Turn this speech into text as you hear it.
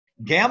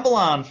Gamble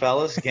on,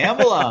 fellas.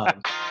 Gamble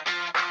on.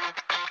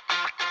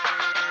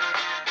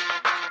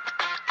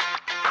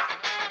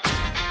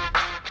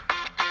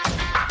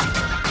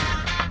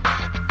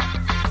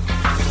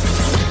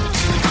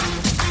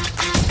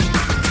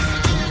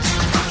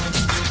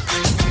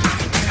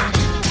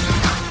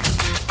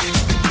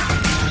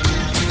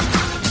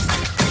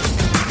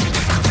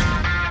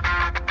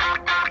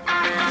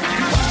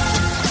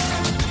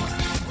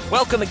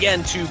 Welcome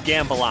again to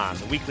Gamble On,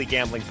 the weekly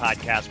gambling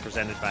podcast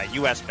presented by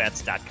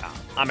USBets.com.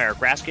 I'm Eric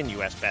Raskin,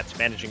 US Bets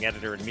Managing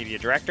Editor and Media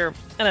Director,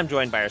 and I'm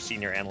joined by our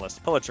senior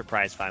analyst, Pulitzer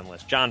Prize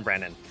finalist, John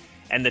Brennan.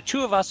 And the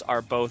two of us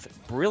are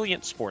both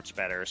brilliant sports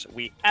bettors.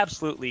 We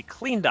absolutely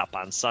cleaned up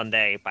on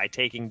Sunday by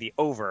taking the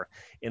over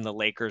in the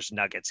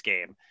Lakers-Nuggets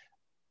game.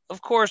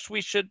 Of course,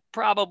 we should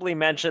probably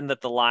mention that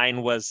the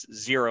line was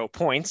 0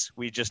 points.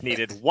 We just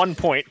needed 1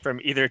 point from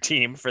either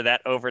team for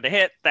that over to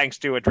hit, thanks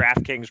to a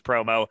DraftKings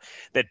promo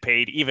that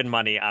paid even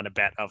money on a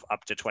bet of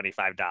up to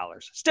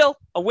 $25. Still,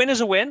 a win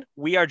is a win.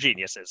 We are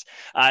geniuses.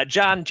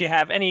 John, do you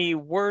have any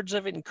words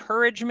of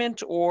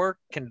encouragement or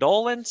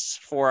condolence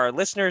for our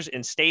listeners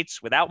in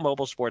states without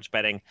mobile sports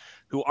betting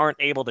who aren't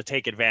able to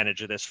take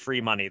advantage of this free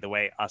money the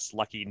way us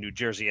lucky New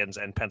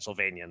Jerseyans and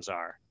Pennsylvanians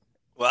are?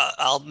 Well,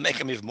 I'll make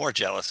him even more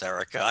jealous,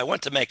 Eric. I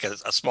went to make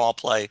a small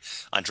play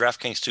on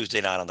DraftKings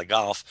Tuesday night on the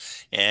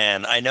golf,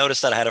 and I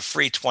noticed that I had a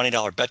free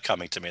 $20 bet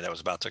coming to me that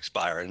was about to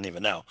expire. I didn't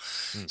even know.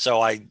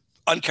 So I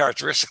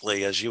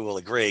uncharacteristically, as you will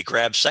agree,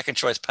 grabbed second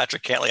choice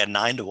Patrick Cantlay at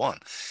 9-1.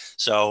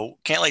 So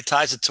Cantlay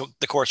ties it to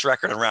the course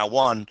record in round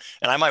one,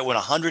 and I might win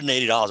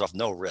 $180 off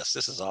no risk.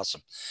 This is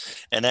awesome.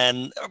 And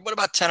then what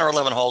about 10 or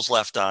 11 holes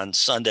left on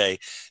Sunday?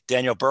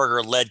 Daniel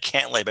Berger led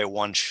Cantlay by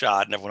one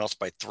shot and everyone else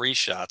by 3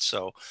 shots.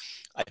 So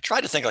I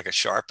tried to think like a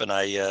sharp, and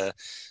I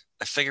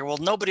figure, well,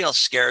 nobody else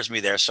scares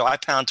me there. So I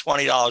pound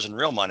 $20 in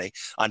real money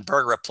on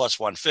Berger at plus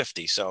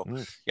 150. So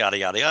yada,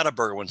 yada, yada.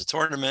 Berger wins the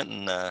tournament,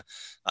 and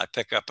I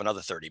pick up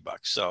another $30.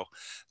 So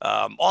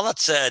all that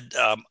said,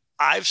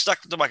 I've stuck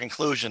to my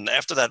conclusion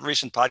after that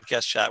recent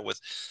podcast chat with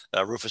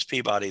Rufus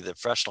Peabody, the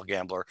professional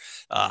gambler.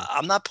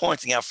 I'm not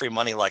pointing out free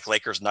money like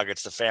Lakers,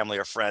 Nuggets, the family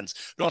or friends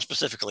who don't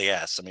specifically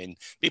ask. I mean,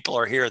 people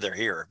are here, they're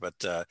here, but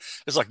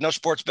there's like no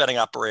sports betting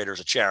operator is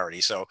a charity.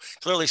 So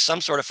clearly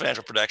some sort of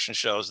financial protection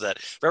shows that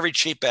for every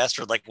cheap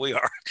bastard like we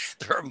are,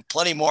 there are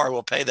plenty more who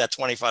will pay that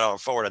 $25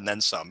 forward and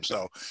then some.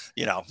 So,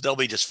 they'll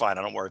be just fine.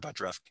 I don't worry about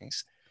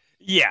DraftKings.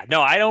 Yeah,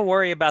 no, I don't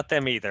worry about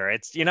them either.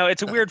 It's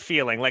a weird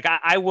feeling. Like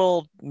I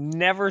will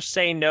never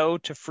say no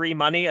to free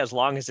money as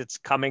long as it's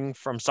coming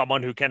from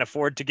someone who can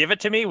afford to give it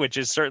to me, which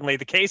is certainly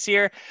the case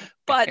here.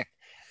 But,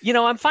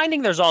 I'm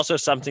finding there's also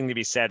something to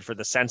be said for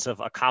the sense of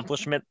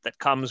accomplishment that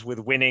comes with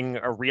winning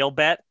a real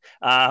bet.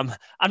 I'm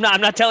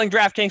not telling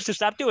DraftKings to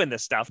stop doing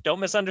this stuff. Don't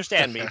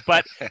misunderstand me.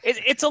 But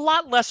it's a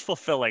lot less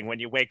fulfilling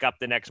when you wake up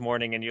the next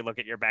morning and you look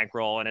at your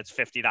bankroll and it's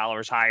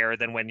 $50 higher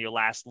than when you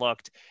last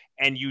looked,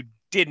 and you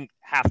didn't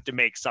have to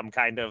make some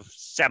kind of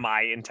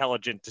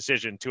semi-intelligent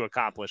decision to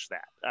accomplish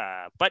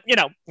that. But,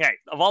 hey,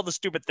 of all the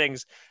stupid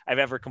things I've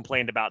ever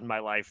complained about in my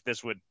life,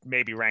 this would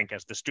maybe rank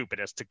as the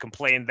stupidest, to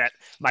complain that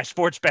my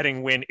sports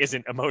betting win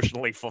isn't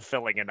emotionally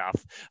fulfilling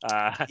enough.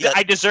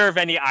 I deserve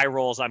any eye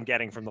rolls I'm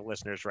getting from the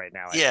listeners right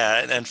now.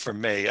 Yeah, and for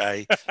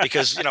me,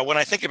 because, when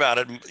I think about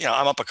it,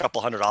 I'm up a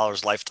couple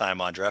 $100 lifetime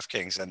on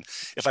DraftKings. And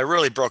if I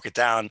really broke it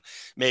down,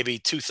 maybe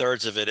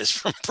 2/3 of it is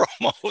from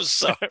promos.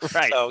 So,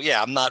 right. So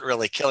yeah, I'm not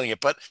really killing it,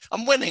 but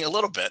I'm winning a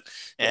little bit.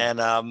 And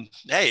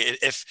hey,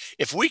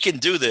 if we can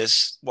do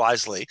this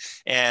wisely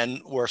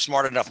and we're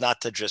smart enough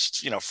not to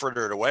just,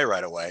 fritter it away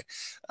right away,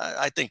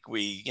 I think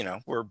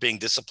we're being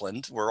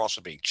disciplined. We're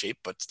also being cheap,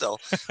 but still,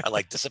 I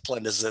like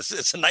disciplined.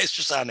 It's a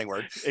nicer sounding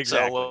word.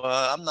 Exactly. So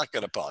I'm not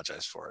going to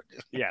apologize for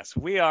it. Yes,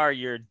 we are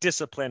your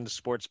disciplined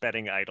sports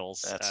betting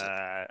idols. That's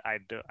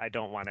it. I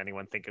don't want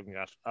anyone thinking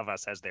of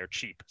us as their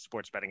cheap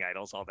sports betting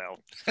idols, although,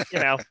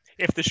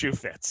 if the shoe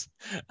fits.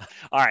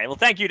 All right. Well,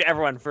 thank you to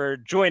everyone for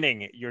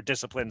joining your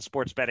disciplined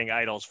sports betting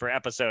idols for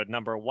episode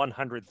number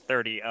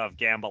 130 of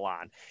Gamble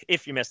On.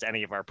 If you missed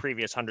any of our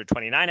previous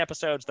 129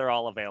 episodes, they're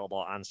all available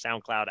on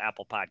SoundCloud,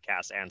 Apple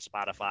Podcasts, and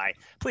Spotify.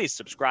 Please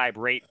subscribe,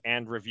 rate,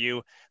 and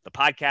review. The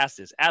podcast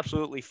is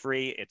absolutely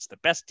free. It's the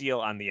best deal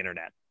on the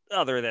internet,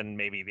 other than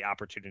maybe the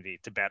opportunity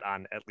to bet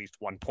on at least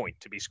 1 point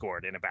to be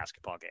scored in a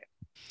basketball game.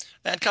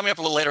 And coming up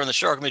a little later in the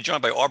show, we're going to be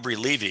joined by Aubrey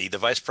Levy, the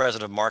Vice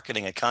President of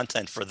Marketing and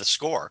Content for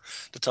theScore,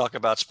 to talk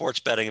about sports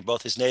betting in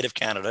both his native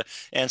Canada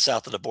and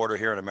south of the border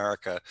here in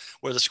America,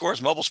 where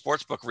theScore's mobile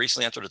sportsbook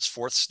recently entered its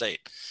 4th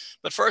state.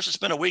 But first, it's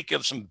been a week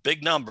of some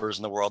big numbers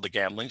in the world of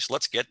gambling, so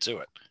let's get to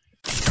it.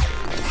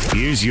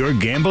 Here's your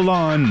Gamble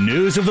On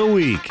News of the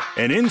Week,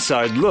 an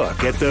inside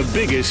look at the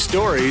biggest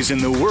stories in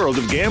the world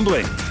of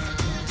gambling.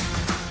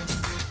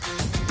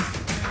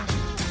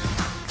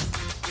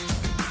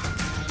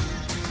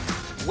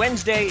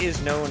 Wednesday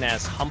is known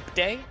as Hump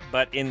Day,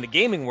 but in the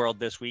gaming world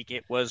this week,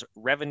 it was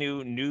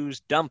Revenue News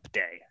Dump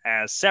Day,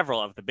 as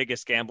several of the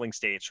biggest gambling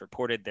states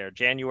reported their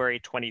January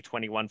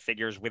 2021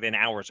 figures within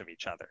hours of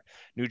each other.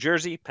 New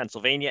Jersey,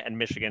 Pennsylvania, and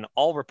Michigan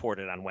all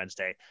reported on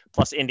Wednesday,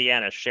 plus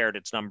Indiana shared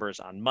its numbers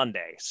on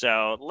Monday.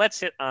 So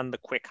let's hit on the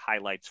quick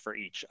highlights for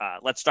each.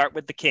 Let's start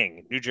with the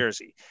King, New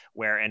Jersey,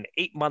 where an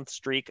 8-month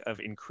streak of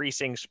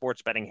increasing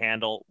sports betting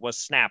handle was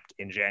snapped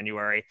in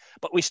January,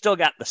 but we still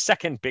got the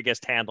second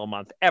biggest handle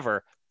month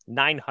ever,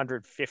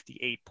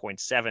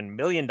 $958.7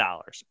 million.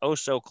 Oh,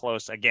 so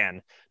close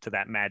again to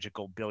that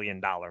magical $1 billion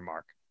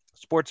mark.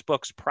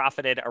 Sportsbooks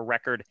profited a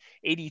record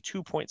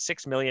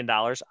 $82.6 million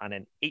on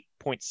an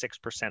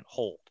 8.6%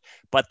 hold.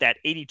 But that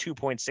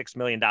 $82.6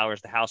 million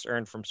the house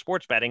earned from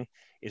sports betting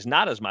is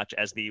not as much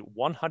as the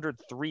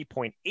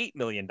 $103.8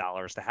 million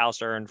the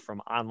house earned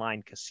from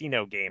online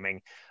casino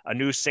gaming, a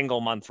new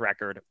single-month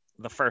record,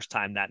 the first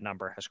time that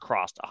number has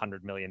crossed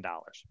 $100 million.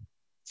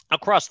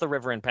 Across the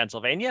river in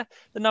Pennsylvania,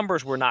 the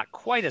numbers were not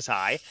quite as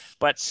high,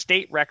 but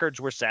state records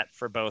were set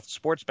for both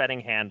sports betting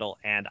handle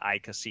and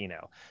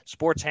iCasino.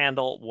 Sports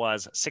handle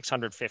was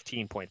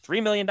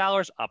 $615.3 million,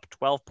 up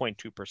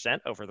 12.2%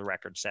 over the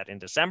record set in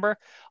December,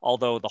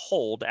 although the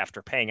hold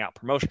after paying out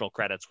promotional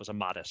credits was a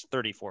modest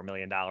 $34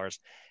 million.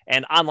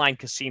 And online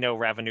casino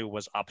revenue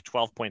was up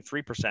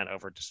 12.3%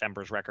 over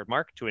December's record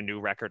mark to a new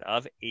record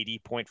of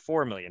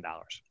 $80.4 million.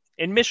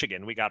 In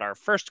Michigan, we got our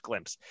first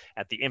glimpse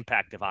at the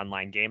impact of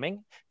online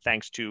gaming,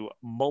 thanks to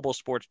mobile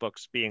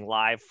sportsbooks being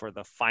live for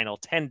the final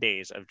 10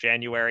 days of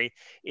January.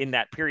 In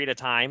that period of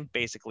time,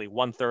 basically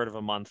 1/3 of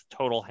a month,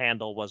 total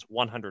handle was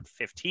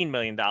 $115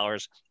 million,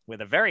 with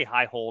a very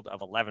high hold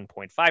of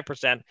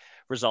 11.5%,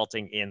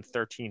 resulting in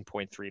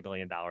 $13.3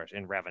 million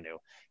in revenue.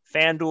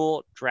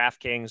 FanDuel,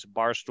 DraftKings,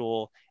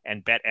 Barstool,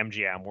 and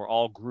BetMGM were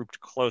all grouped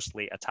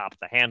closely atop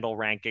the handle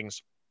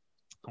rankings,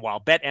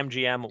 while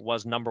BetMGM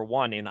was number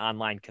one in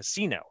online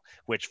casino,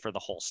 which for the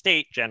whole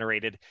state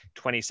generated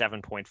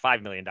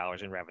 $27.5 million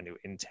in revenue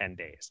in 10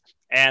 days.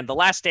 And the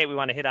last state we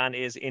want to hit on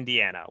is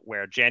Indiana,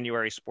 where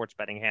January sports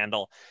betting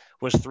handle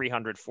was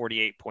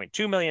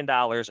 $348.2 million,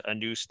 a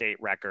new state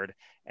record,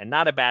 and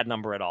not a bad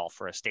number at all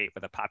for a state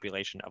with a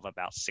population of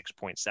about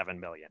 6.7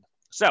 million.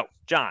 So,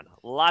 John,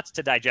 lots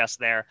to digest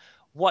there.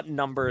 What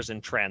numbers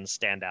and trends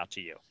stand out to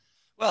you?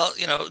 Well,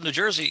 New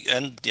Jersey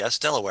and yes,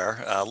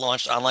 Delaware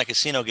launched online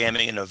casino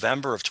gaming in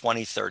November of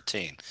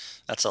 2013.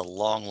 That's a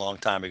long, long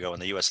time ago in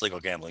the U.S. legal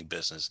gambling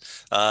business.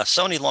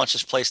 Sony launched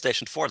its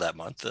PlayStation 4 that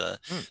month.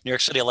 New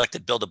York City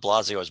elected Bill de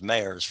Blasio as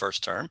mayor his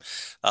first term.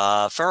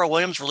 Pharrell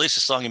Williams released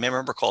a song you may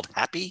remember called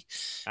Happy.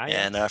 Ah,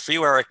 yeah. And for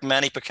you, Eric,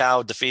 Manny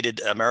Pacquiao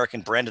defeated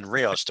American Brandon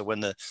Rios to win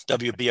the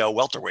WBO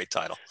welterweight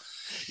title.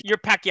 Your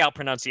Pacquiao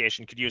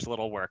pronunciation could use a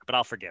little work, but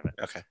I'll forgive it.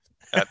 Okay.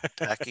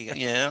 Packy,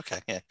 yeah, okay,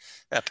 yeah,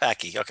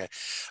 Packy, okay.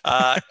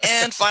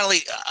 And finally,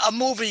 a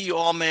movie you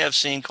all may have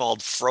seen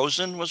called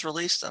Frozen was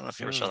released. I don't know if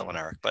you ever saw that one,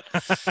 Eric, but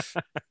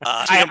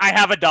I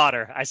have a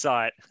daughter. I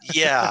saw it.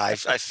 Yeah, I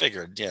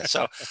figured. Yeah,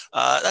 so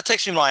that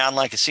takes me to my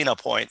online casino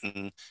point,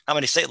 and how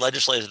many state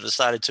legislators have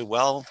decided to,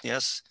 well,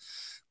 yes,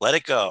 let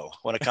it go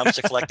when it comes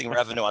to collecting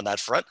revenue on that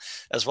front,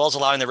 as well as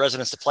allowing the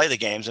residents to play the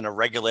games in a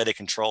regulated,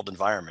 controlled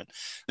environment.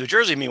 New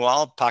Jersey,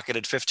 meanwhile,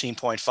 pocketed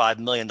 $15.5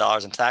 million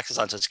in taxes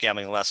on such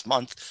gambling last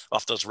month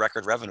off those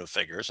record revenue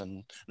figures,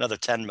 and another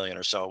 $10 million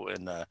or so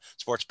in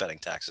sports betting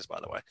taxes, by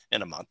the way,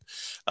 in a month.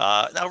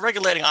 Now,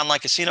 regulating online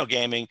casino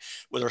gaming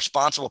with a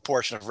responsible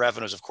portion of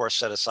revenues, of course,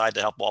 set aside to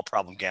help all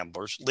problem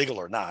gamblers, legal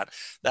or not,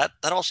 that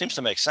all seems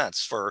to make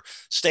sense for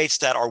states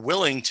that are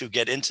willing to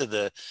get into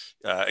the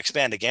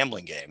expanded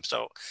gambling game.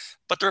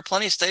 But there are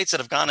plenty of states that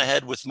have gone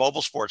ahead with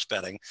mobile sports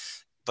betting,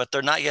 but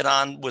they're not yet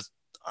on with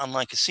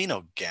online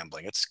casino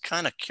gambling. It's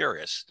kind of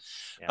curious.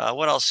 Yeah.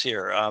 What else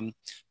here?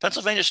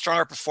 Pennsylvania's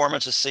stronger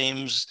performance, it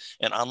seems,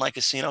 in online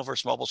casino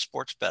versus mobile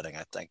sports betting.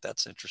 I think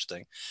that's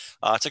interesting.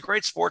 It's a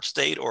great sports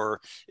state,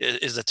 or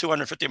is the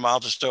 250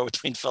 miles or so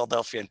between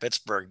Philadelphia and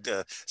Pittsburgh,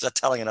 is that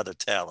telling another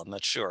tale? I'm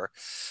not sure.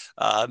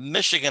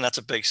 Michigan, that's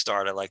a big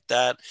start. I like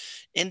that.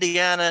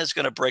 Indiana is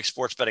going to break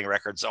sports betting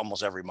records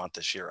almost every month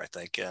this year, I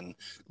think. And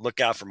look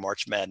out for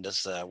March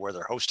Madness, where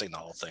they're hosting the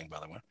whole thing, by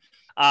the way.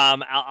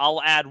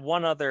 I'll add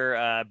one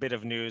other bit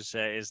of news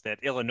is that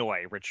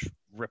Illinois, which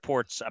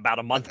reports about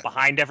a month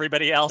behind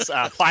everybody else,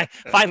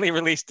 finally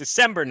released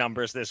December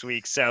numbers this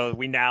week. So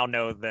we now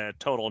know the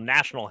total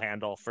national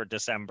handle for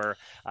December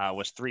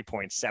was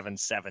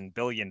 $3.77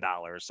 billion,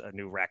 a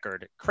new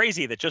record.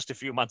 Crazy that just a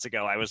few months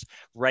ago I was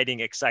writing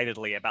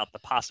excitedly about the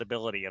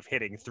possibility of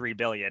hitting $3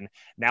 billion.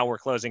 Now we're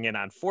closing in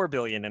on $4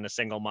 billion in a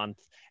single month,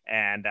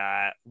 and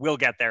we'll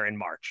get there in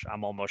March.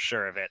 I'm almost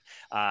sure of it.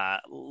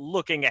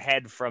 Looking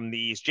ahead from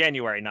these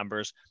January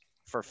numbers,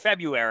 for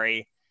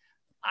February,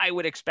 I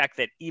would expect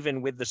that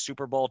even with the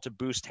Super Bowl to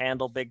boost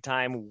handle big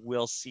time,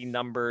 we'll see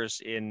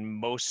numbers in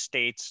most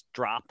states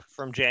drop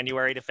from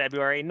January to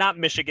February. Not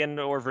Michigan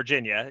or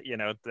Virginia,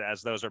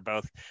 as those are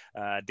both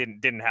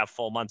didn't have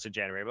full months in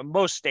January. But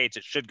most states,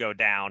 it should go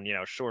down.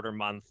 Shorter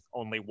month,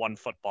 only one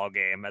football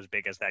game, as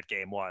big as that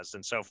game was,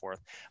 and so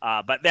forth.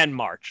 But then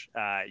March,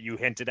 you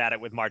hinted at it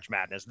with March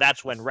Madness.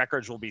 That's when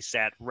records will be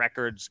set.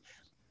 Records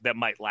that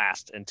might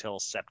last until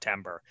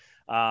September.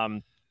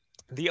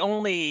 The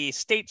only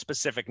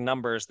state-specific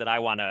numbers that I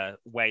want to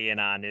weigh in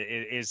on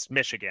is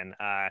Michigan.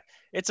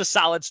 It's a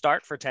solid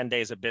start for 10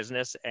 days of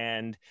business,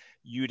 and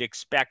you'd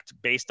expect,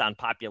 based on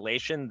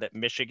population, that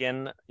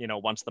Michigan,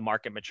 once the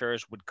market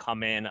matures, would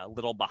come in a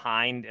little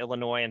behind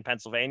Illinois and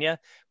Pennsylvania.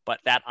 But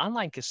that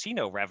online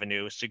casino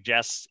revenue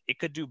suggests it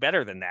could do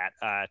better than that.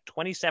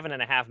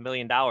 $27.5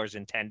 million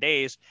in 10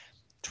 days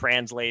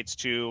translates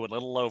to a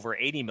little over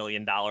 $80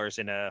 million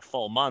in a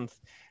full month.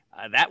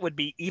 That would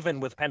be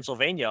even with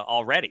Pennsylvania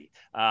already.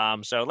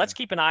 So let's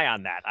keep an eye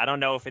on that. I don't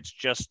know if it's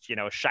just,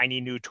 shiny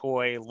new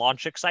toy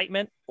launch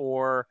excitement,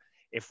 or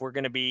if we're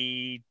going to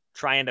be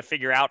trying to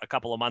figure out a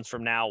couple of months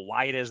from now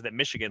why it is that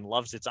Michigan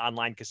loves its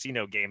online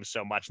casino games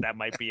so much. That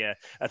might be a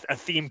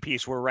theme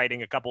piece we're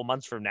writing a couple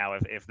months from now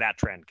if that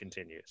trend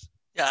continues.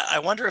 Yeah, I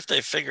wonder if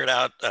they figured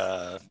out,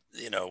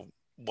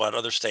 what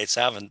other states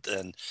haven't,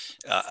 and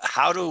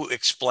how to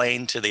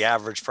explain to the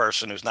average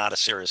person who's not a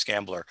serious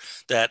gambler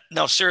that,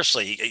 no,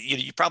 seriously,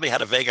 you probably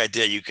had a vague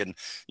idea you can,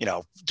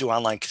 do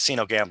online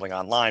casino gambling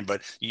online,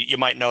 but you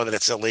might know that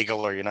it's illegal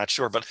or you're not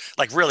sure. But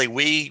like, really,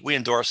 we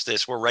endorse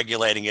this. We're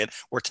regulating it.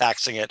 We're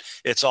taxing it.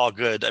 It's all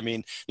good. I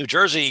mean, New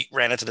Jersey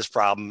ran into this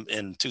problem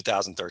in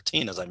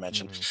 2013, as I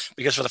mentioned,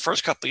 because for the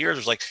first couple of years, it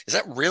was like, is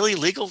that really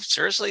legal?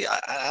 Seriously?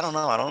 I don't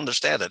know. I don't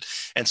understand it.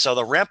 And so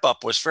the ramp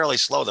up was fairly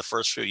slow the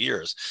first few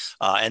years.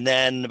 And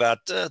then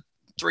about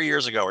 3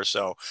 years ago or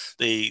so,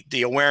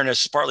 the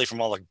awareness, partly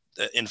from all the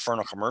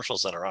infernal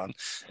commercials that are on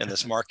in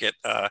this market,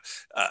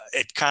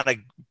 it kind of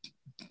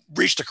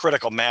reached a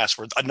critical mass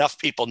where enough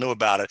people knew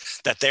about it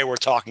that they were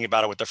talking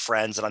about it with their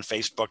friends and on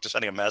Facebook, just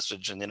sending a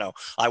message and,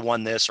 I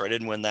won this or I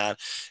didn't win that.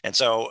 And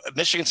so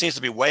Michigan seems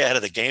to be way ahead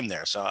of the game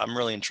there. So I'm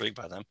really intrigued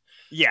by them.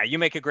 Yeah, you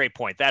make a great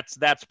point.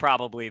 That's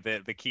probably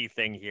the key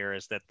thing here,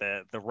 is that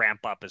the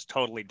ramp up is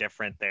totally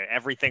different.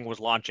 Everything was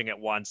launching at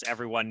once.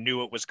 Everyone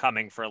knew it was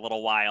coming for a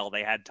little while.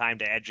 They had time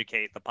to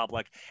educate the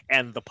public,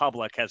 and the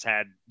public has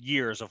had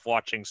years of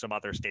watching some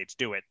other states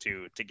do it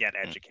to get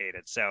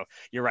educated. So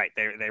you're right.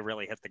 They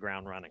really hit the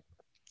ground running.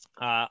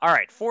 All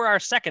right, for our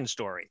second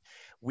story,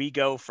 we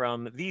go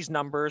from these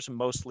numbers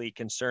mostly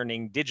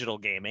concerning digital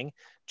gaming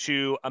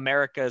to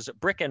America's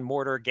brick and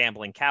mortar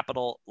gambling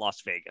capital,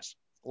 Las Vegas.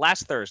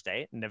 Last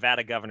Thursday,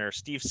 Nevada Governor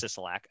Steve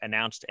Sisolak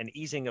announced an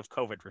easing of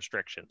COVID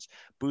restrictions,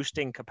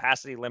 boosting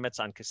capacity limits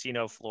on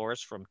casino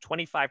floors from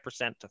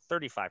 25% to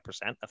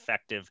 35%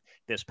 effective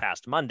this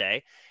past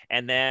Monday,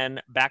 and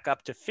then back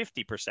up to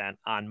 50%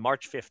 on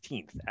March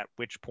 15th, at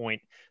which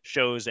point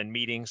shows and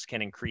meetings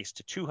can increase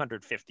to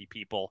 250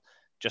 people,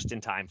 just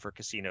in time for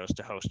casinos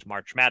to host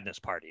March Madness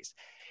parties.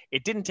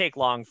 It didn't take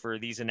long for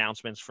these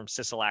announcements from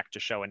Sisolak to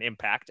show an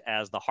impact,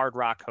 as the Hard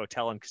Rock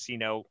Hotel and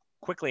Casino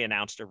quickly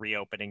announced a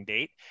reopening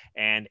date,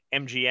 and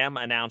MGM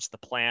announced the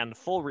planned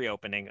full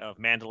reopening of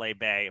Mandalay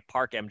Bay,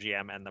 Park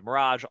MGM, and the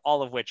Mirage,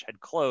 all of which had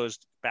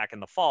closed back in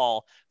the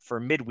fall for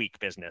midweek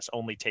business,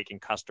 only taking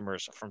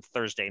customers from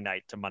Thursday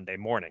night to Monday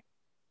morning.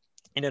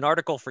 In an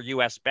article for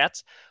US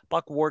Bets,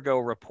 Buck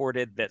Wargo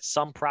reported that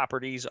some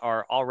properties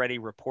are already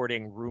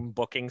reporting room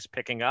bookings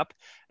picking up,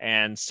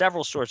 and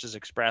several sources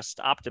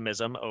expressed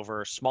optimism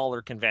over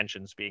smaller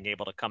conventions being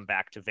able to come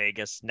back to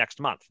Vegas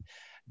next month.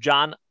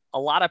 John, a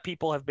lot of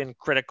people have been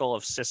critical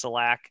of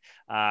Sisolak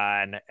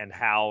and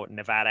how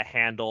Nevada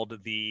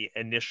handled the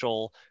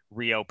initial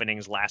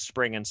reopenings last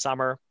spring and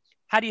summer.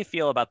 How do you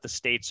feel about the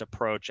state's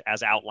approach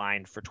as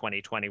outlined for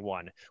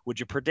 2021? Would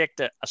you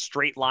predict a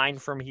straight line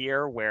from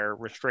here where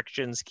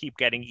restrictions keep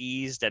getting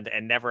eased and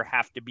never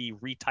have to be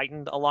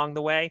retightened along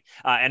the way?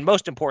 And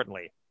most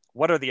importantly,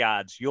 what are the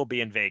odds you'll be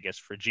in Vegas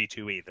for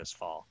G2E this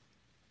fall?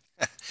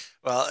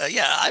 Well,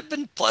 yeah, I've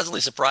been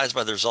pleasantly surprised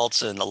by the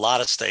results in a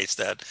lot of states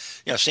that,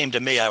 seem to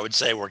me, I would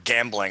say, were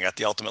gambling at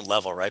the ultimate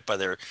level, right, by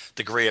their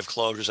degree of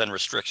closures and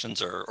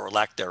restrictions or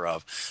lack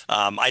thereof.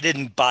 I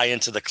didn't buy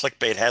into the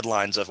clickbait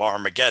headlines of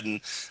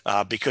Armageddon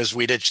because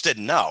we just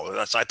didn't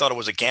know. So I thought it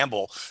was a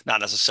gamble,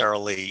 not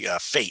necessarily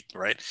fate,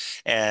 right?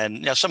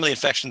 And, some of the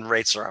infection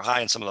rates are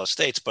high in some of those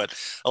states, but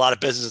a lot of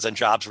businesses and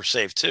jobs were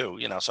saved too,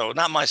 so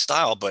not my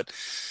style, but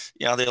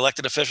the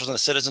elected officials and the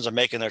citizens are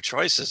making their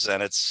choices,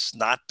 and it's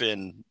not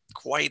been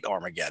quite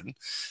Armageddon.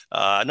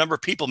 A number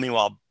of people,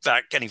 meanwhile,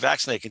 getting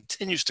vaccinated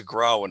continues to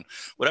grow, and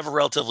whatever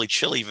relatively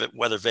chilly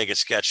weather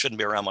Vegas gets shouldn't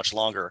be around much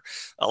longer,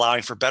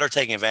 allowing for better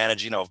taking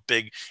advantage, of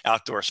big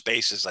outdoor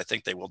spaces. I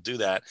think they will do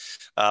that.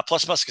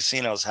 Plus, most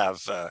casinos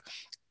have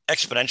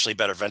exponentially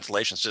better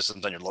ventilation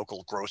systems than your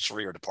local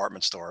grocery or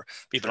department store.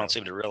 People don't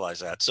seem to realize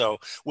that. So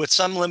with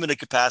some limited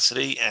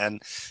capacity,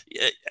 and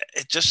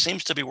it just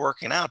seems to be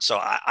working out. So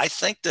I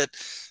think that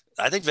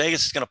I think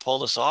Vegas is going to pull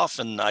this off,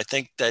 and I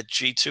think that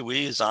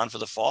G2E is on for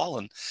the fall,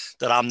 and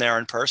that I'm there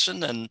in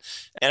person. And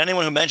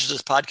anyone who mentions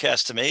this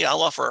podcast to me,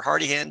 I'll offer a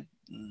hearty hand.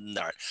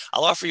 All right,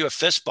 I'll offer you a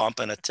fist bump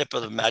and a tip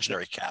of the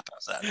imaginary cap.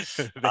 How's that?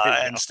 There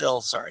you And go.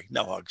 still, sorry,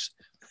 no hugs.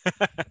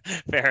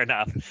 Fair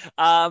enough.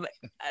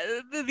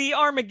 The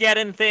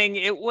Armageddon thing,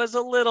 it was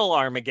a little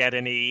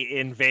Armageddon-y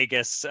in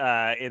Vegas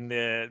in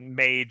the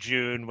May,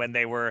 June when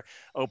they were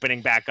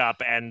opening back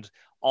up, and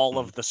all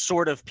of the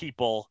sort of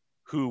people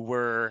who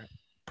were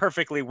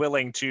perfectly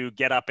willing to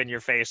get up in your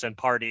face and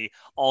party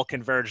all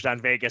converged on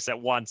Vegas at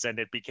once, and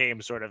it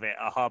became sort of a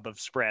hub of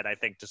spread, I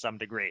think, to some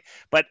degree.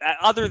 But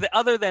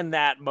other than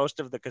that, most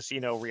of the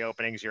casino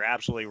reopenings, you're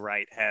absolutely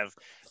right, have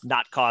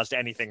not caused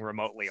anything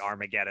remotely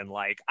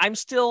Armageddon-like. I'm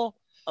still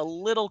a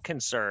little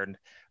concerned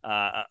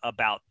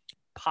about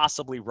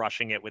possibly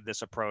rushing it with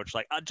this approach.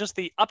 Like just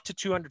the up to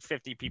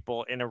 250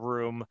 people in a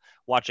room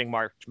watching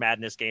March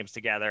Madness games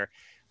together.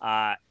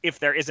 If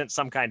there isn't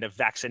some kind of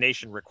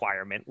vaccination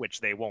requirement, which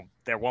there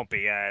won't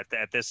be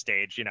at this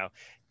stage,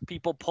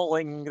 people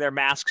pulling their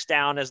masks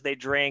down as they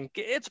drink,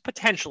 it's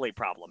potentially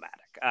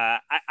problematic.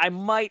 I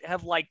might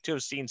have liked to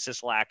have seen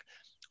Sisolak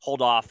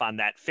hold off on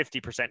that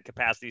 50%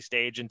 capacity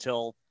stage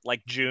until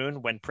like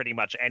June, when pretty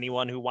much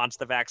anyone who wants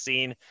the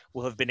vaccine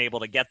will have been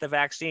able to get the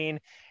vaccine.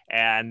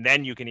 And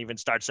then you can even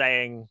start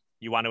saying,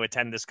 you want to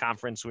attend this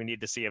conference, we need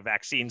to see a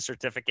vaccine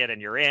certificate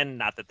and you're in.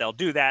 Not that they'll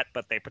do that,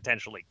 but they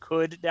potentially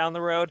could down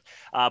the road.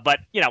 But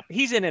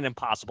he's in an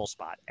impossible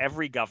spot.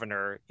 Every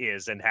governor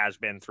is and has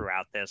been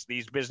throughout this.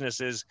 These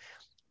businesses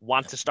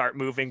want to start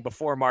moving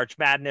before March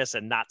Madness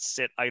and not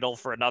sit idle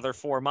for another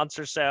 4 months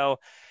or so.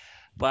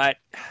 But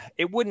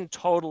it wouldn't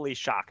totally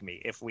shock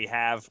me if we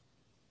have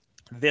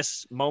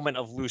this moment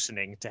of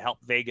loosening to help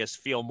Vegas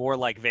feel more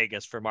like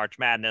Vegas for March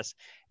Madness.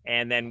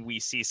 And then we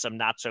see some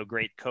not so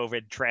great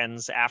COVID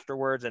trends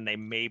afterwards, and they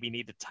maybe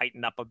need to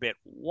tighten up a bit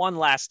one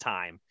last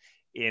time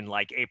in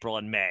like April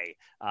and May.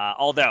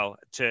 Although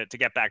to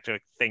get back to a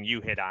thing you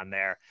hit on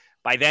there,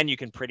 by then you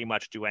can pretty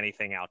much do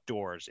anything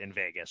outdoors in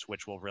Vegas,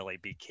 which will really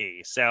be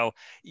key. So,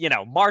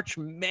 March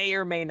may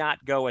or may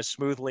not go as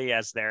smoothly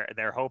as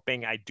they're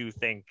hoping. I do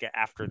think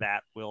after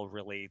that, we'll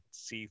really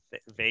see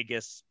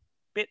Vegas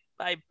bit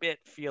by bit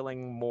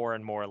feeling more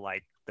and more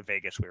like the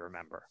Vegas we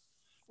remember.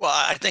 Well,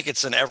 I think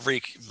it's in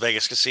every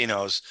Vegas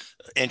casino's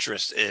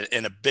interest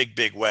in a big,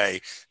 big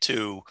way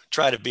to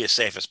try to be as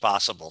safe as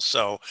possible.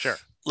 So, sure.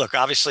 Look,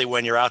 obviously,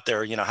 when you're out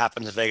there,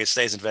 happens in Vegas,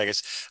 stays in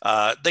Vegas,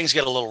 things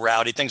get a little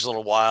rowdy, things a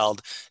little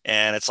wild.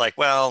 And it's like,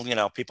 well,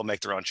 people make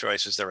their own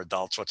choices. They're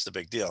adults. What's the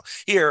big deal?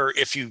 Here,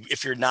 if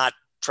you're not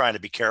trying to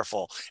be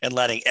careful and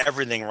letting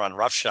everything run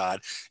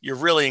roughshod, you're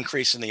really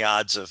increasing the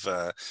odds of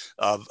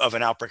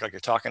an outbreak like you're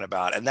talking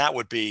about. And that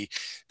would be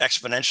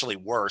exponentially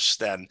worse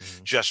than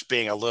just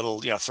being a little,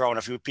 throwing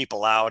a few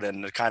people out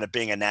and kind of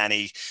being a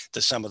nanny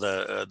to some of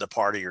the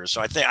partiers.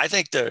 So I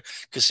think the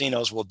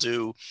casinos will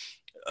do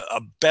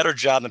a better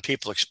job than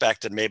people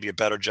expect, and maybe a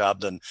better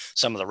job than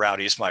some of the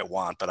rowdies might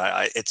want.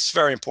 But it's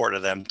very important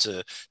to them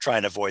to try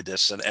and avoid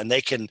this, and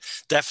they can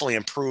definitely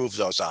improve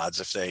those odds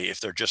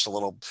if they're just a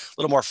little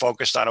more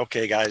focused on,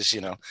 okay, guys,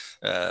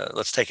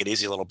 let's take it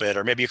easy a little bit,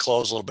 or maybe you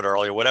close a little bit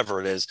earlier,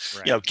 whatever it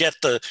is. Right. Get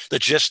the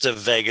gist of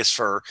Vegas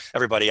for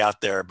everybody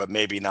out there, but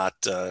maybe not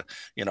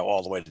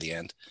all the way to the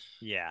end.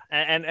 Yeah.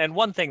 And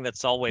one thing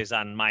that's always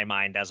on my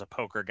mind as a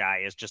poker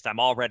guy is just I'm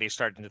already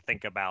starting to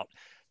think about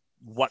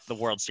what the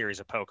World Series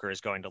of Poker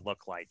is going to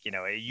look like.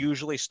 It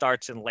usually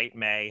starts in late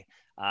May.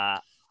 I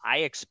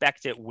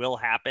expect it will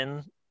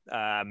happen.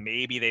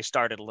 Maybe they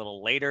started a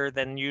little later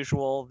than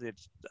usual.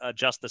 It's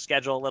adjust the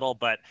schedule a little,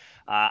 but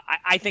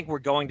I think we're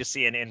going to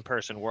see an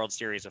in-person World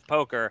Series of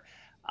Poker.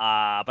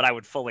 But I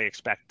would fully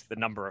expect the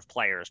number of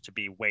players to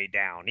be way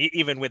down.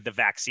 Even with the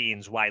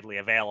vaccines widely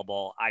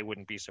available, I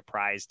wouldn't be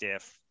surprised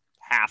if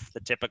half the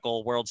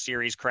typical World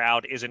Series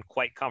crowd isn't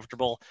quite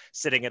comfortable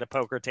sitting at a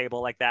poker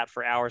table like that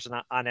for hours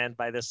on end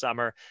by this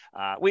summer.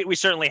 We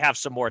certainly have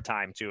some more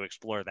time to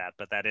explore that,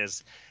 but that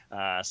is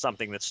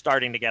something that's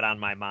starting to get on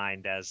my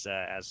mind as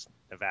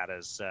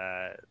Nevada's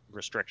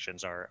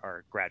restrictions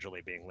are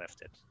gradually being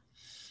lifted.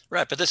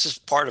 Right, but this is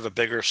part of a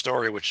bigger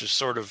story, which is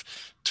sort of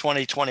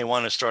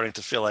 2021 is starting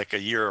to feel like a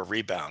year of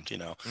rebound.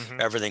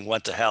 Everything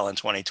went to hell in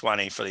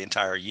 2020 for the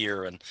entire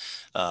year, and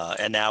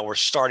now we're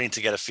starting to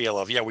get a feel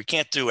of, we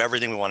can't do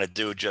everything we want to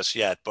do just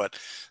yet, but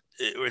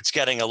it's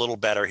getting a little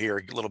better here,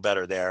 a little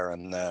better there,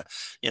 and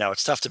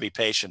it's tough to be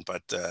patient.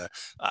 But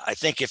I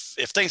think if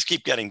things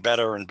keep getting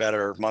better and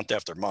better month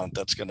after month,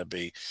 that's going to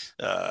be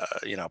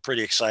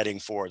pretty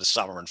exciting for the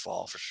summer and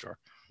fall for sure.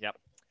 Yep.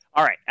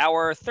 All right.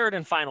 Our third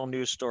and final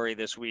news story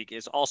this week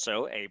is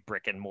also a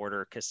brick and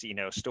mortar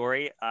casino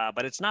story,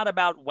 but it's not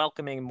about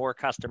welcoming more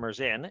customers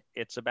in.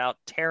 It's about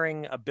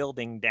tearing a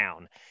building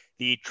down.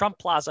 The Trump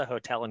Plaza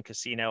Hotel and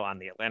Casino on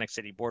the Atlantic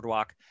City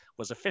Boardwalk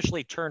was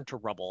officially turned to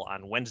rubble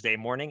on Wednesday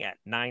morning at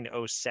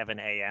 9:07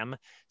 a.m.,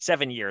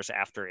 7 years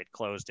after it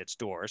closed its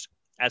doors.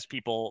 As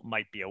people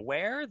might be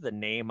aware, the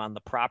name on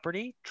the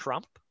property,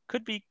 Trump,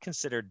 could be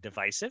considered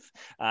divisive.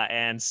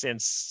 And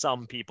since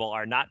some people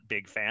are not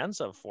big fans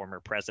of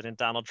former President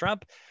Donald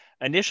Trump,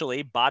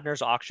 initially,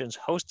 Bodner's Auctions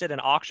hosted an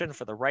auction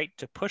for the right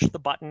to push the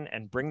button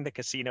and bring the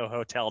casino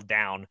hotel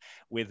down,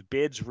 with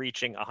bids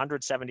reaching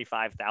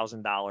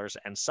 $175,000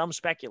 and some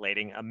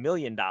speculating $1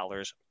 million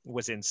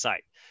was in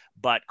sight.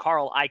 But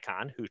Carl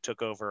Icahn, who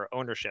took over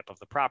ownership of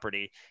the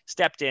property,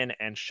 stepped in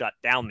and shut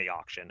down the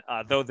auction,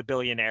 though the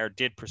billionaire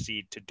did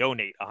proceed to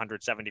donate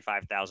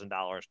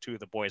 $175,000 to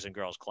the Boys and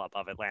Girls Club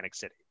of Atlantic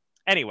City.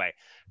 Anyway,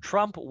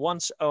 Trump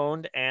once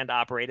owned and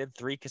operated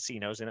 3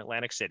 casinos in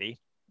Atlantic City.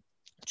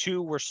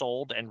 2 were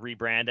sold and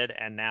rebranded,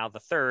 and now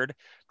the third,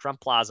 Trump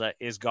Plaza,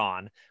 is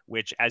gone,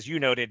 which, as you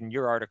noted in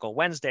your article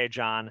Wednesday,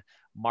 John,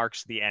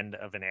 marks the end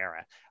of an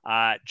era.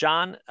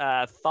 John,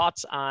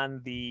 thoughts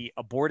on the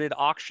aborted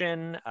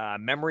auction,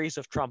 memories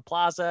of Trump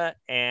Plaza,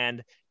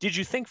 and did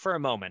you think for a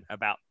moment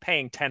about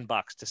paying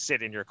 $10 to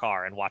sit in your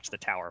car and watch the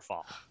tower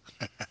fall?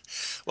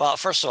 Well,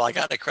 first of all, I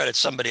got to credit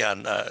somebody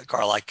on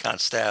Carl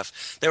Icahn's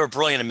staff. They were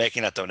brilliant in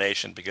making that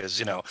donation because,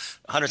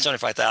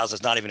 175,000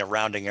 is not even a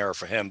rounding error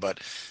for him,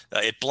 but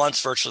it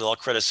blunts virtually all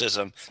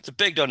criticism. It's a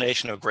big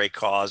donation to a great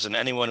cause, and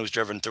anyone who's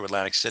driven through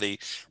Atlantic City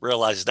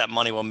realizes that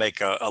money will make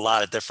a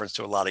lot of difference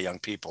to a lot of young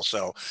people.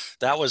 So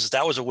that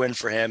was a win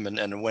for him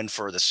and a win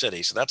for the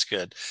city. So that's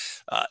good.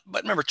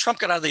 But remember, Trump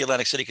got out of the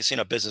Atlantic City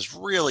casino business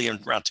really in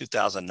around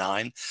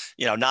 2009.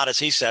 Not as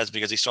he says,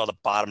 because he saw the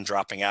bottom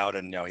dropping out,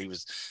 and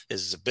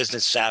his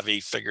business savvy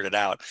figured it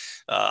out.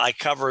 I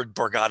covered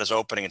Borgata's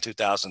opening in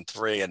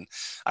 2003, and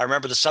I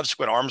remember the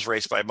subsequent arms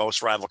race by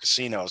most rival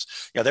casinos.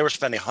 They were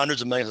spending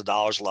hundreds of millions of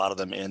dollars, a lot of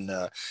them in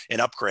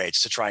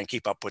upgrades to try and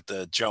keep up with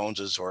the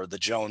Joneses, or the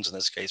Jones in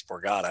this case,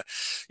 Borgata.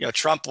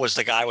 Trump was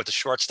the guy with the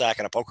short stack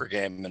and a poker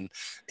game, and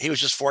he was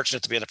just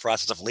fortunate to be in the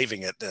process of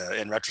leaving it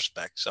in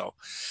retrospect. So,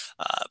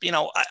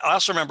 I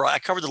also remember I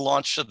covered the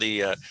launch of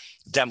the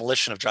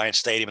demolition of Giant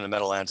Stadium in the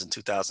Meadowlands in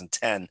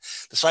 2010.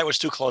 The site was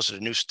too close to the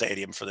new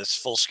stadium for this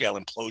full-scale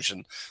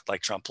implosion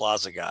like Trump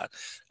Plaza got.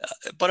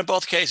 But in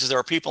both cases, there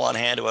were people on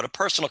hand who had a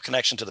personal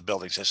connection to the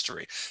building's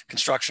history.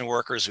 Construction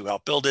workers who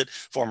helped build it,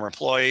 former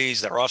employees,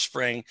 their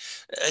offspring.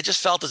 It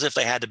just felt as if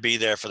they had to be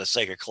there for the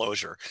sake of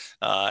closure.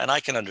 And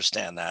I can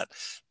understand that.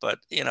 But,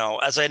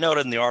 as I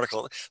noted in the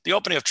article, the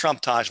opening of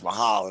Trump Taj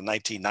Mahal in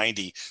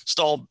 1990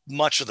 stole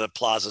much of the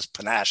plaza's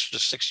panache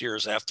just 6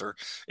 years after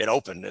it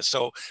opened.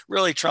 So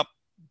really, Trump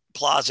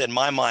Plaza, in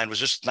my mind, was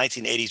just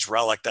 1980s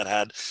relic that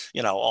had,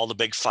 all the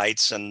big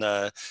fights and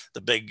the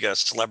big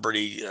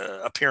celebrity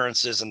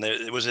appearances, and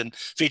it was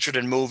featured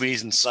in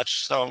movies and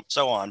such, so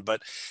on.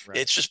 But right.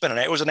 It's just been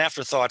it was an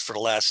afterthought for the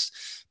last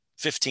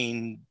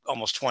 15,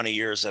 almost 20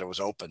 years that it was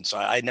open. So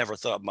I never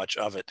thought much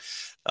of it.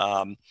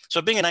 So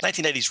being a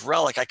 1980s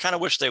relic, I kind of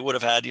wish they would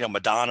have had,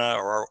 Madonna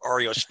or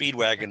REO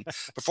Speedwagon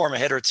perform a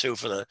hit or two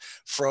for the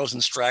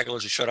frozen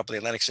stragglers who showed up at the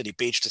Atlantic City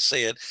beach to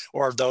see it,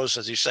 or those,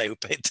 as you say, who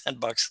paid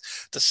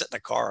 $10 to sit in the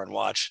car and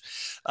watch.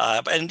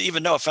 And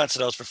even no offense to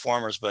those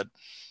performers, but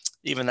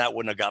even that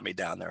wouldn't have got me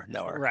down there.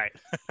 No. Right.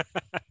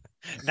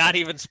 Not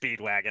even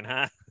Speedwagon,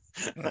 huh?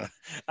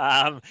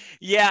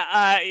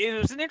 It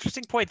was an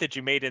interesting point that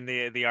you made in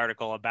the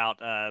article about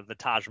the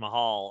Taj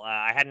Mahal.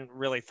 I hadn't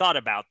really thought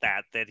about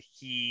that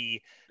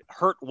he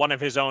hurt one of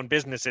his own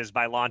businesses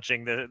by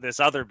launching this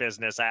other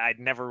business. I'd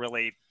never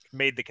really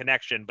made the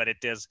connection, but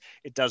it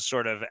does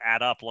sort of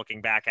add up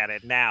looking back at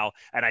it now.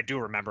 And I do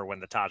remember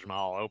when the Taj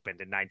Mahal opened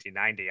in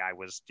 1990, I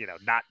was,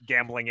 not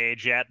gambling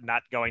age yet,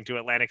 not going to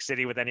Atlantic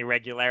City with any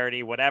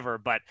regularity, whatever,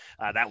 but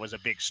that was a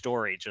big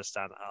story just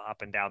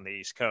up and down the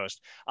East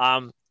Coast.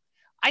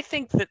 I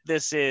think that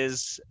this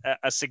is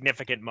a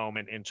significant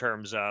moment in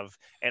terms of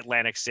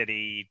Atlantic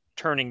City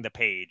turning the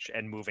page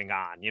and moving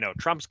on.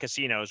 Trump's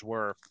casinos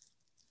were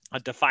a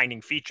defining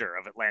feature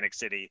of Atlantic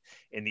City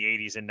in the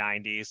 80s and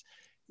 90s.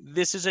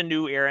 This is a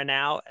new era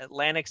now.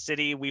 Atlantic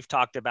City, we've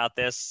talked about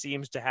this,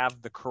 seems to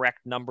have the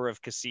correct number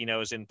of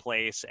casinos in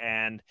place,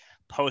 and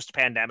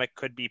post-pandemic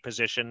could be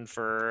positioned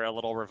for a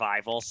little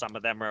revival. Some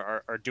of them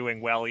are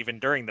doing well even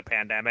during the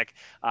pandemic.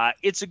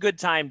 It's a good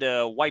time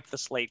to wipe the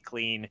slate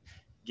clean,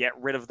 get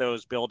rid of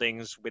those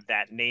buildings with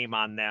that name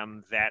on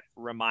them that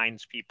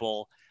reminds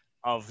people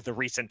of the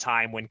recent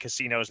time when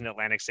casinos in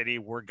Atlantic City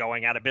were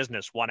going out of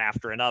business one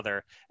after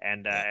another,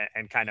 and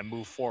kind of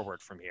move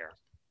forward from here.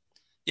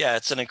 Yeah,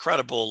 it's an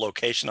incredible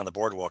location on the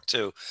boardwalk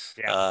too,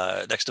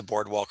 next to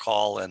Boardwalk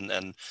Hall,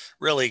 and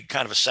really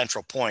kind of a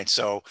central point.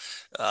 So,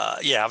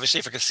 obviously,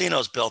 if a casino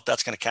is built,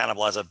 that's going to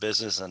cannibalize a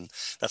business, and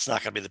that's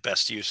not going to be the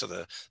best use of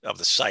the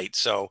site.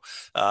 So,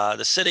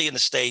 the city and the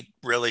state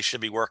really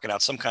should be working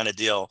out some kind of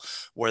deal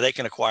where they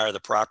can acquire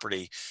the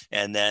property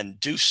and then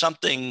do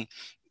something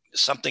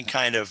something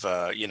kind of,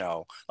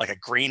 like a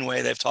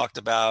greenway they've talked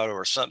about,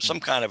 or some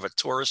kind of a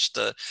tourist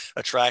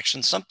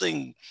attraction,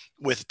 something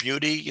with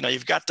beauty.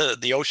 You've got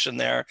the ocean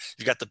there,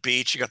 you've got the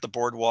beach, you got the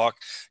boardwalk,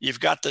 you've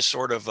got the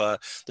sort of the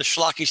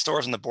schlocky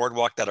stores on the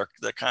boardwalk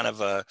that kind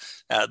of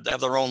have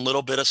their own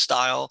little bit of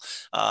style.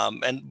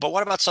 But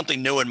what about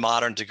something new and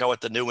modern to go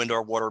with the new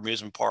indoor water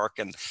amusement park?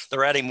 And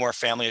they're adding more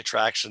family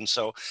attractions.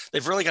 So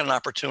they've really got an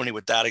opportunity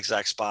with that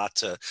exact spot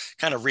to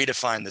kind of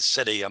redefine the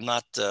city. I'm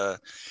not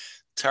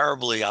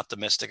terribly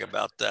optimistic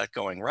about that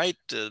going right,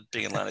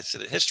 being in Atlantic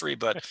City history,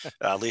 but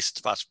at least it's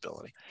a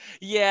possibility.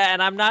 Yeah,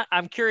 and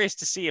I'm curious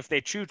to see if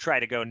they do try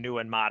to go new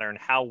and modern,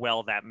 how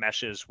well that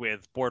meshes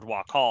with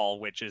Boardwalk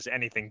Hall, which is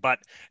anything but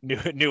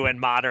new and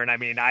modern. I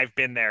mean, I've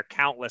been there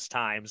countless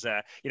times.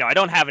 I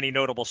don't have any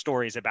notable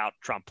stories about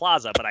Trump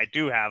Plaza, but I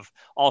do have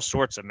all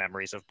sorts of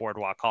memories of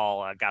Boardwalk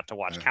Hall. I got to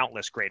watch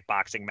countless great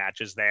boxing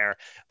matches there,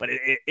 but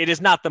it is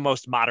not the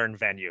most modern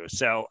venue.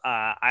 So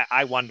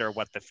I wonder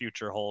what the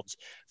future holds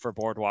for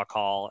Boardwalk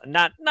Hall.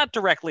 Not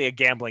directly a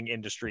gambling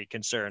industry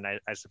concern,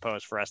 I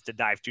suppose, for us to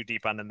dive too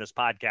deep on in this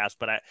podcast,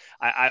 but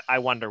I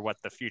wonder what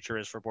the future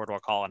is for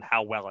Boardwalk Hall and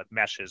how well it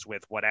meshes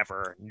with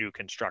whatever new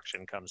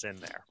construction comes in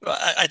there. Well,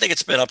 I think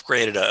it's been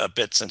upgraded a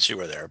bit since you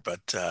were there,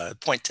 but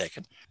point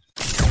taken.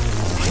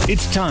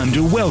 It's time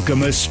to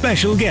welcome a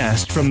special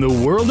guest from the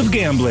world of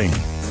gambling.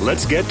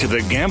 Let's get to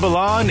the Gamble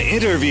On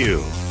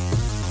interview.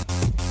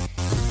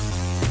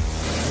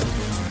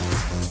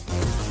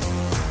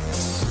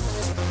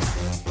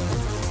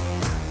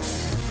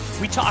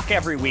 We talk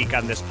every week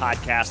on this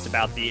podcast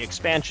about the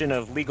expansion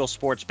of legal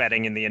sports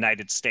betting in the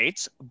United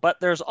States, but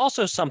there's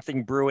also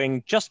something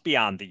brewing just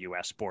beyond the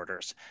U.S.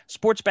 borders.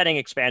 Sports betting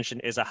expansion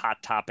is a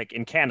hot topic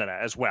in Canada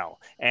as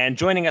well. And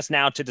joining us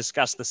now to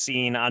discuss the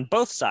scene on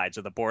both sides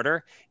of the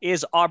border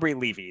is Aubrey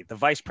Levy, the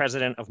Vice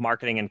President of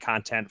Marketing and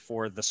Content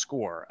for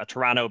theScore, a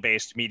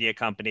Toronto-based media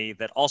company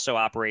that also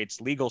operates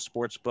legal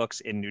sports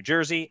books in New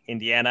Jersey,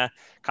 Indiana,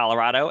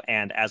 Colorado,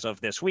 and as of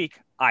this week,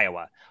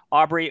 Iowa.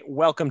 Aubrey,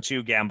 welcome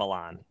to Gamble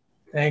On.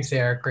 Thanks,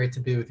 Eric. Great to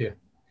be with you.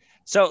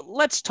 So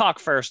let's talk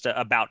first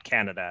about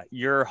Canada.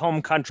 Your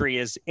home country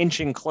is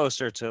inching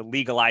closer to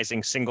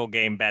legalizing single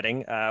game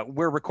betting.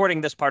 We're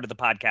recording this part of the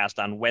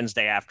podcast on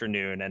Wednesday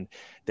afternoon, and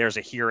there's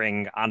a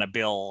hearing on a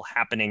bill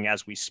happening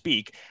as we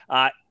speak.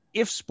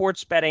 If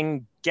sports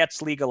betting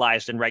gets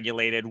legalized and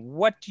regulated,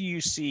 what do you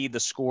see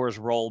theScore's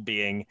role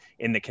being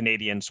in the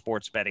Canadian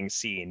sports betting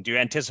scene? Do you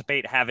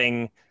anticipate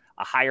having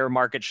a higher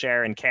market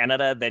share in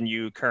Canada than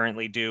you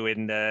currently do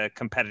in the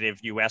competitive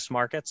U.S.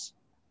 markets?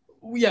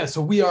 Yeah, so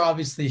we are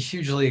obviously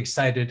hugely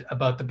excited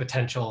about the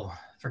potential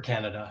for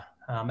Canada.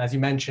 As you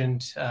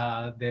mentioned,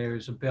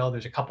 there's a bill,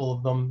 there's a couple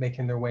of them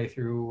making their way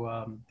through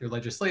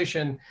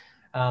legislation.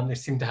 They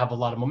seem to have a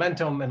lot of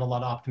momentum and a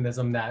lot of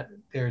optimism that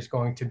there's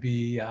going to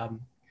be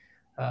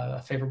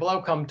a favorable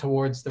outcome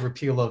towards the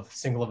repeal of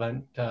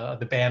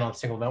the ban on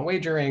single event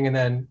wagering, and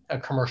then a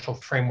commercial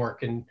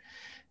framework in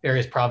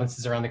various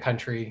provinces around the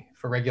country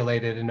for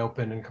regulated and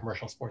open and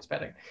commercial sports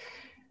betting.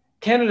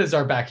 Canada is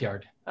our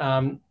backyard.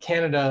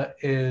 Canada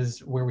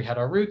is where we had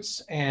our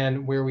roots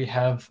and where we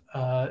have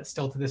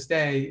still to this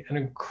day an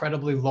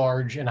incredibly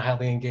large and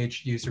highly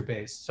engaged user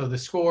base. So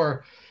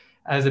theScore,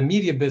 as a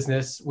media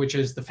business, which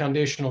is the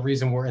foundational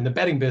reason we're in the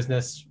betting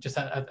business, just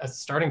as a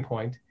starting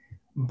point.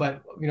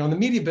 But in the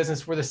media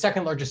business, we're the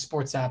second largest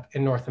sports app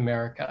in North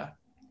America,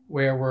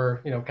 where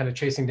we're kind of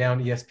chasing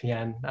down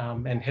ESPN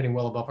and hitting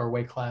well above our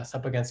weight class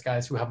up against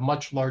guys who have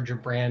much larger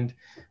brand,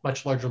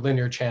 much larger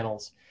linear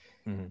channels.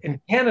 Mm-hmm. In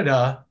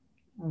Canada,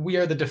 we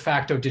are the de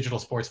facto digital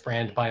sports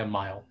brand by a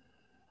mile.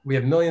 We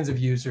have millions of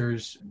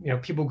users.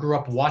 People grew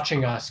up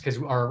watching us because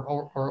our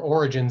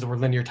origins were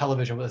linear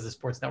television as a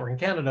sports network in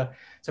Canada.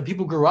 So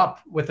people grew up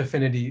with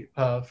affinity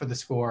for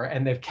theScore,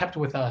 and they've kept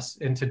with us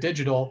into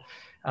digital.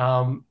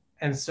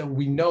 And so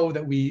we know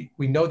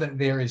that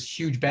there is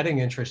huge betting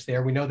interest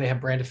there. We know they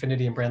have brand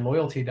affinity and brand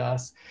loyalty to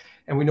us.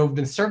 And we know we've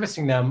been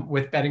servicing them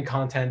with betting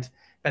content,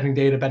 betting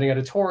data, betting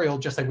editorial,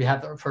 just like we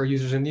have for our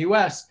users in the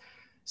US.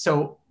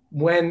 So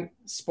when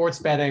sports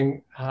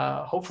betting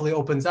hopefully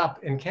opens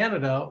up in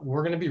Canada,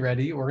 we're going to be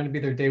ready. We're going to be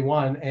there day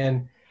one.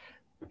 And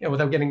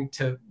without getting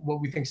to what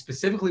we think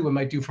specifically we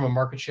might do from a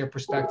market share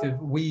perspective,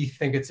 we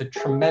think it's a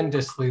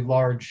tremendously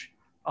large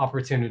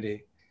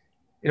opportunity.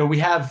 We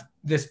have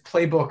this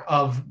playbook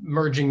of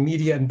merging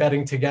media and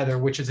betting together,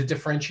 which is a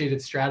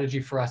differentiated strategy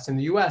for us in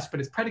the US,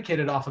 but it's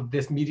predicated off of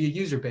this media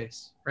user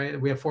base, right?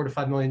 We have 4 to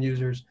 5 million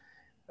users,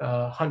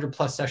 100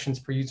 plus sessions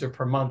per user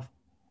per month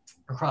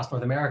across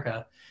North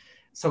America.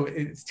 So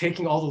it's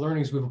taking all the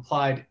learnings we've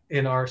applied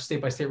in our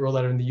state-by-state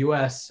rollout in the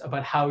US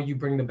about how you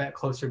bring the bet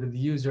closer to the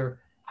user,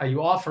 how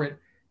you offer it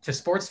to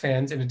sports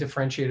fans in a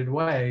differentiated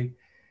way,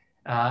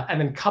 and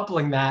then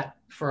coupling that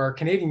for our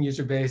Canadian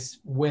user base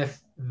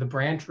with the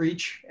brand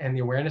reach and the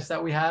awareness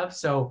that we have.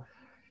 So,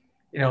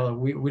 we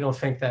don't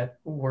think that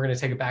we're going to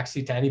take a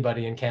backseat to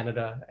anybody in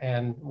Canada,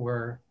 and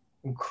we're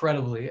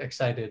incredibly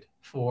excited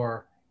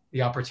for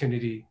the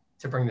opportunity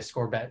to bring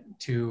theScore bet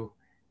to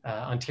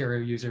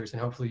Ontario users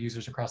and hopefully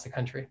users across the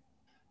country.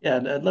 Yeah,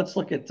 and let's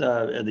look at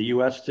the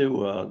U.S.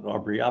 too,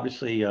 Aubrey.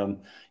 Obviously, I'm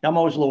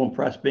always a little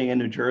impressed being in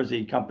New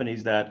Jersey.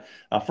 Companies that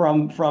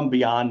from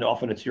beyond,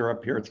 often it's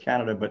Europe, here it's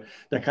Canada, but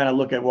they kind of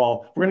look at,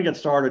 well, if we're going to get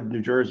started,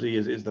 New Jersey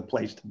is the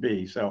place to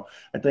be. So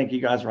I think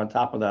you guys are on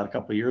top of that a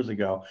couple of years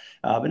ago.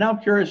 But now I'm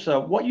curious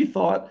what you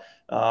thought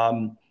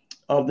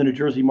of the New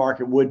Jersey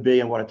market would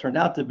be and what it turned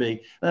out to be. And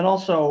then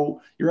also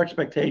your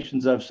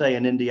expectations of, say,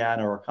 in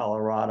Indiana or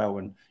Colorado,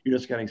 and you're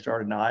just getting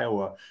started in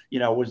Iowa.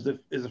 Is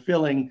the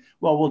feeling,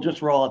 well, we'll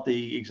just roll out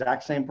the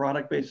exact same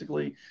product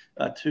basically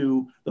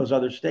to those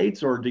other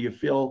states, or do you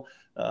feel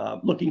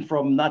looking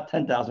from not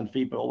 10,000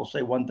 feet, but we'll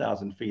say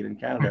 1,000 feet in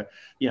Canada,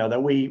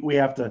 that we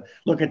have to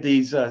look at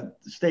these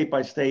state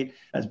by state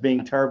as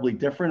being terribly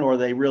different, or are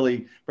they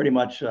really pretty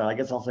much, I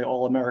guess I'll say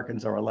all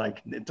Americans are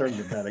alike in terms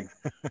of betting?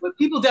 But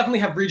people definitely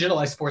have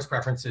regionalized sports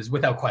preferences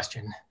without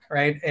question,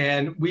 right?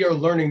 And we are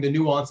learning the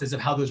nuances of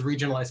how those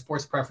regionalized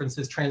sports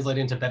preferences translate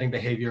into betting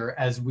behavior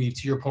as we,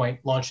 to your point,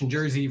 launched in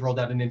Jersey, rolled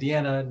out in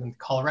Indiana and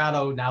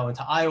Colorado, now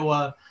into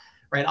Iowa,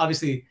 right?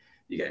 Obviously,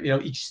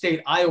 each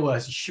state, Iowa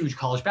is a huge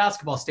college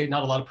basketball state,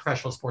 not a lot of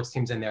professional sports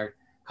teams in there.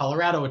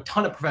 Colorado, a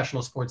ton of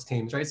professional sports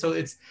teams, right? So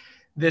it's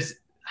this,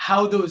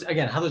 how those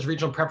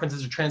regional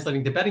preferences are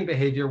translating to betting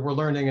behavior, we're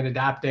learning and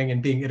adapting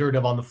and being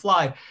iterative on the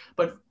fly.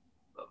 But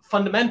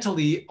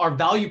fundamentally, our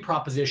value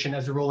proposition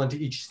as we roll into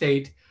each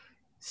state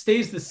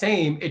stays the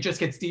same. It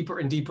just gets deeper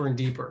and deeper and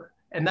deeper.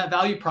 And that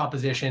value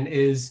proposition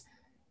is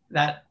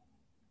that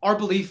our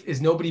belief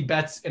is nobody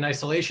bets in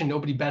isolation.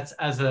 Nobody bets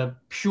as a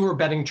pure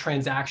betting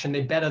transaction.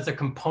 They bet as a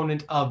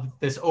component of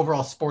this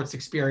overall sports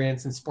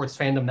experience and sports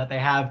fandom that they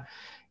have,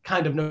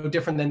 kind of no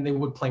different than they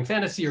would playing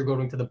fantasy or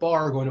going to the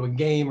bar or going to a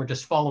game or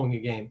just following a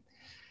game.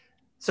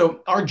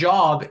 So our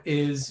job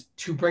is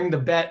to bring the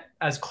bet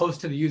as close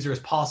to the user as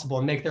possible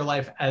and make their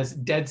life as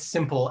dead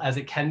simple as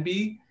it can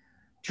be,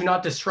 to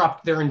not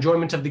disrupt their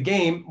enjoyment of the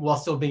game while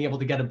still being able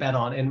to get a bet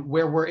on. And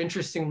where we're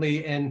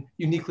interestingly and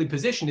uniquely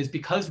positioned is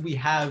because we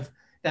have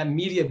that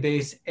media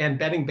base and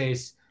betting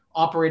base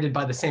operated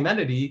by the same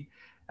entity.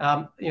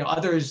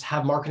 Others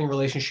have marketing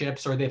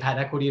relationships or they've had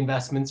equity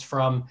investments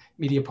from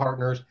media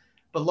partners,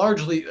 but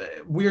largely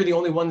we're the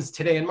only ones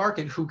today in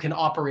market who can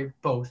operate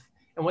both.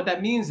 And what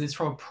that means is,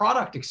 from a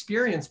product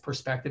experience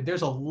perspective,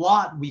 there's a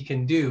lot we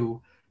can do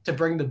to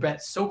bring the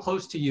bet so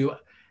close to you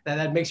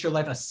that makes your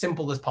life as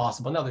simple as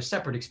possible. Now, there's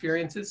separate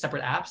experiences,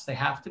 separate apps, they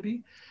have to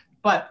be.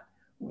 But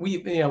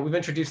we've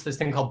introduced this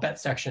thing called Bet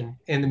Section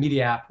in the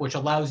media app, which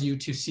allows you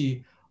to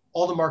see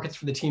all the markets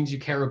for the teams you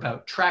care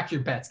about, track your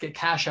bets, get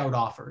cash out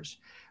offers,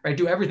 right?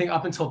 Do everything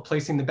up until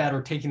placing the bet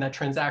or taking that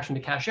transaction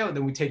to cash out.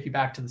 Then we take you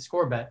back to the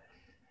score bet.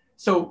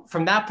 So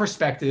from that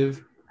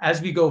perspective,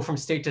 as we go from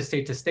state to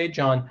state to state,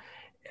 John,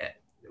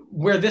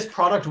 where this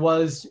product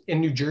was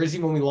in New Jersey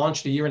when we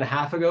launched a year and a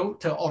half ago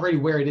to already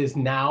where it is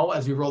now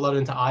as we roll out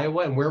into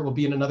Iowa and where it will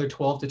be in another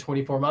 12 to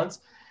 24 months,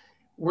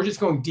 we're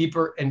just going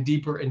deeper and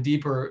deeper and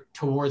deeper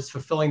towards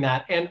fulfilling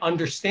that and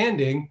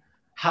understanding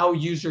how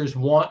users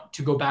want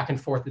to go back and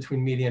forth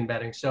between media and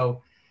betting.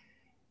 So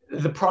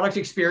the product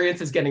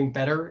experience is getting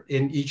better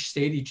in each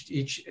state,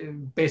 each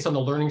based on the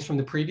learnings from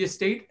the previous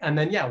state. And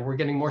then, we're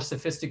getting more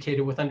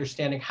sophisticated with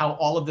understanding how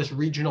all of this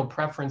regional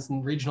preference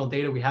and regional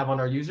data we have on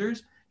our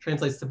users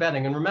translates to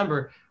betting. And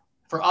remember,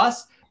 for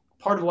us,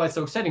 part of why it's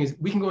so exciting is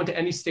we can go into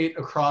any state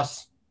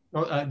across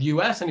the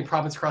US, any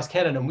province across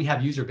Canada, and we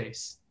have user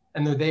base.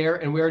 And they're there,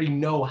 and we already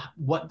know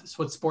what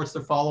sports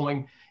they're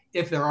following,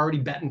 if they're already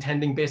bet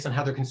intending based on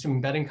how they're consuming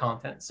betting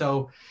content.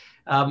 So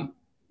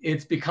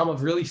it's become a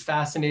really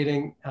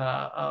fascinating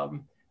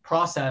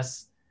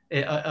process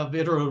of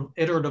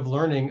iterative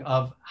learning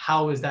of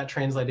how is that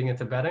translating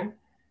into betting.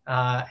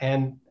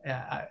 And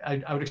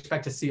I would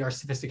expect to see our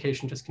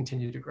sophistication just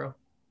continue to grow.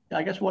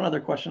 I guess one other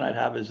question I'd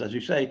have is, as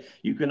you say,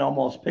 you can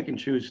almost pick and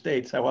choose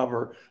states.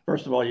 However,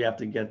 first of all, you have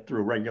to get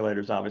through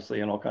regulators,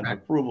 obviously, and all kinds of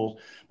approvals.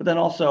 But then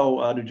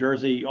also New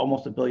Jersey,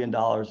 almost $1 billion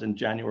in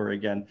January.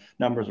 Again,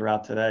 numbers are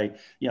out today.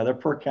 Their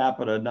per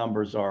capita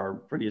numbers are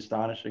pretty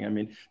astonishing. I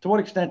mean, to what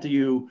extent do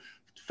you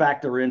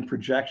factor in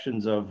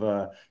projections of,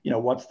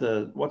 what's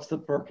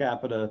the per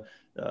capita,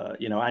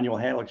 annual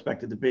handle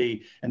expected to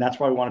be, and that's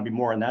why we want to be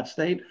more in that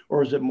state?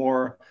 Or is it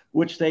more,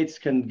 which states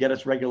can get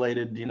us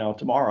regulated,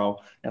 tomorrow,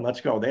 and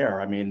let's go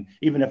there? I mean,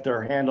 even if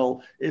their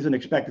handle isn't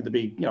expected to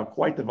be,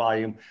 quite the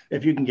volume,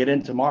 if you can get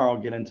in tomorrow,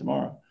 get in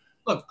tomorrow.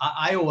 Look,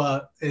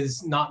 Iowa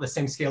is not the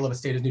same scale of a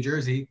state as New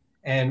Jersey,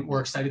 and we're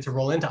excited to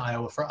roll into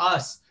Iowa. For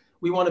us,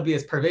 we want to be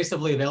as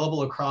pervasively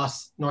available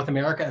across North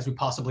America as we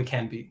possibly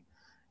can be.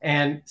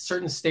 And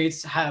certain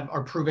states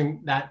are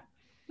proving that,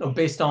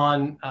 based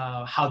on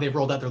how they've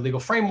rolled out their legal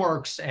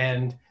frameworks,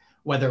 and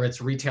whether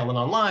it's retail and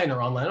online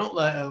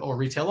or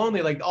retail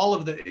only, like all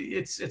of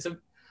it's a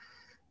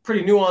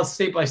pretty nuanced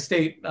state by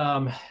state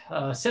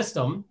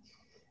system.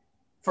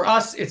 For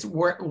us, it's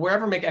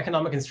wherever make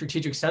economic and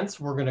strategic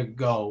sense, we're going to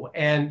go.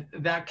 And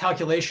that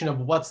calculation of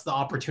what's the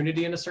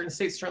opportunity in a certain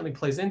state certainly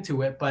plays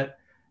into it. But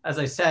as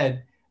I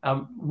said,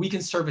 we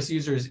can service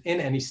users in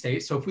any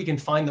state. So if we can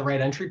find the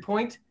right entry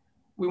point,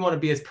 we want to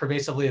be as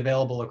pervasively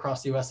available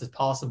across the US as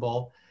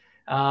possible.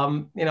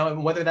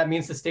 And whether that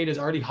means the state is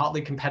already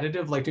hotly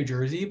competitive like New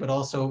Jersey, but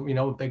also,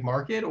 a big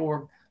market,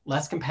 or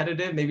less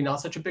competitive, maybe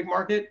not such a big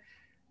market.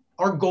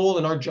 Our goal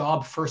and our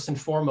job first and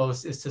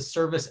foremost is to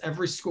service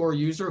every score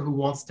user who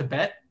wants to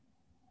bet,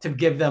 to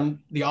give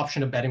them the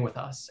option of betting with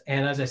us.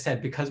 And as I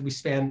said, because we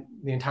span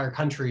the entire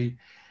country,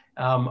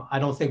 I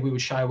don't think we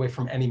would shy away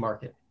from any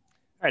market.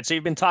 All right, so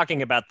you've been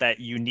talking about that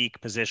unique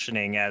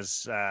positioning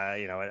as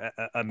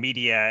a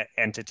media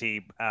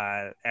entity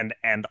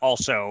and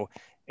also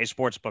a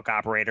sportsbook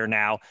operator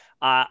now.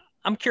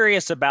 I'm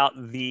curious about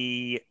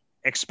the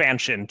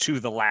expansion to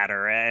the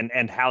latter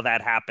and how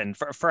that happened.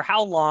 For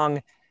how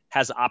long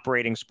has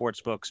operating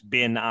sportsbooks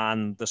been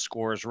on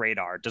theScore's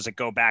radar? Does it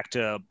go back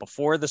to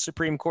before the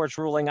Supreme Court's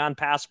ruling on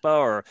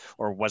PASPA,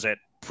 or was it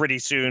pretty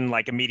soon,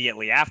 like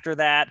immediately after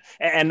that?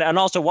 And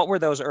also, what were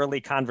those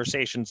early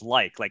conversations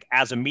like? Like,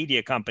 as a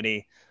media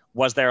company,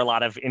 was there a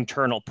lot of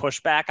internal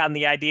pushback on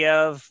the idea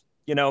of,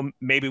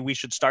 maybe we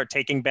should start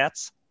taking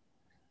bets?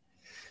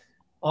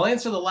 I'll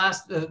answer the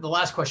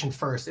last question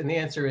first, and the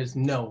answer is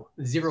no,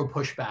 zero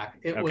pushback.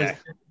 It was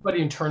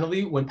everybody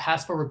internally, when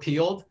PASPA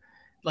repealed,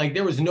 like,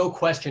 there was no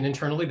question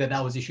internally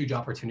that was a huge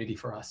opportunity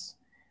for us.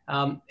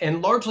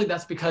 And largely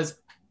that's because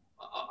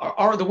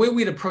the way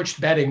we'd approached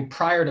betting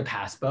prior to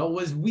PASPA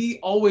was we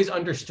always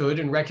understood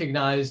and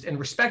recognized and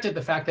respected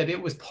the fact that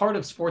it was part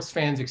of sports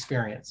fans'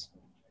 experience.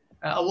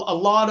 A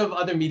lot of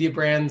other media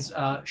brands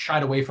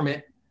shied away from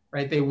it,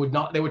 right? They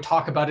would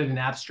talk about it in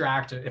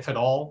abstract, if at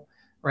all,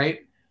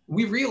 right?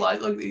 We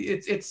realized, look,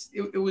 it's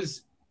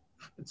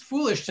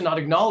foolish to not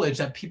acknowledge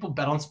that people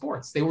bet on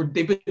sports.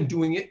 They've been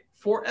doing it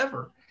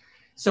forever.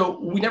 So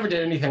we never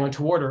did anything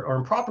untoward or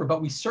improper,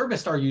 but we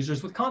serviced our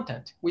users with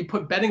content. We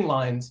put betting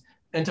lines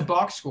into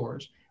box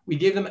scores. We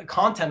gave them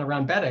content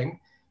around betting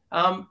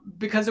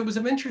because it was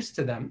of interest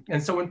to them.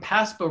 And so when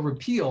PASPA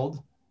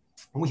repealed,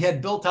 we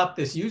had built up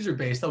this user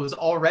base that was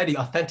already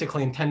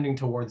authentically intending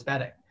towards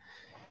betting.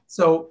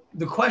 So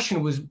the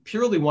question was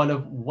purely one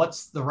of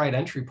what's the right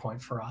entry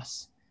point for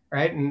us,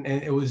 right? And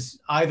it was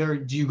either,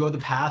 do you go the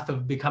path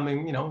of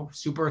becoming,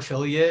 super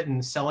affiliate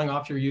and selling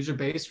off your user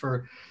base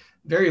for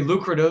very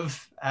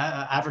lucrative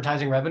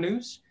advertising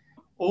revenues,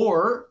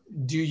 or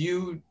do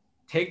you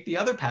take the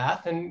other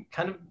path and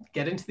kind of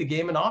get into the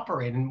game and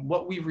operate? And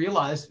what we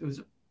realized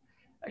was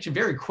actually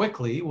very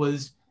quickly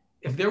was,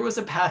 if there was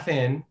a path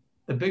in,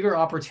 the bigger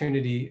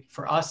opportunity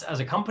for us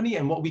as a company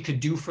and what we could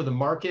do for the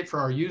market,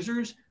 for our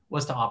users,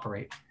 was to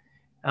operate.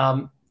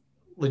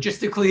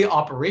 Logistically,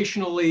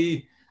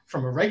 operationally,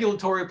 from a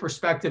regulatory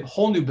perspective,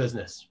 whole new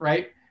business,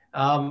 right?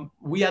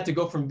 We had to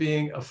go from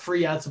being a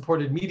free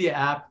ad-supported media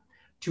app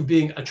to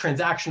being a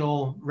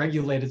transactional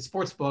regulated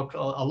sportsbook.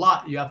 A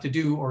lot you have to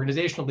do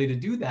organizationally to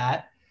do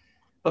that.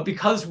 But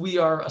because we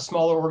are a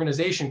smaller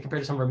organization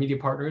compared to some of our media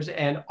partners,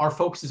 and our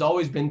focus has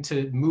always been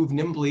to move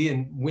nimbly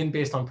and win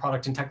based on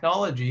product and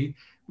technology,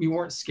 we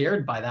weren't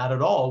scared by that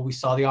at all. We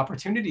saw the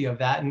opportunity of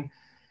that. And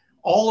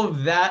all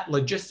of that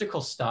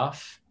logistical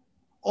stuff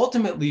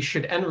ultimately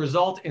should end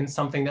result in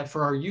something that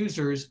for our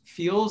users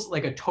feels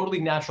like a totally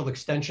natural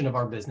extension of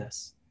our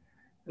business.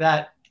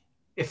 That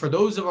if for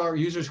those of our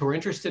users who are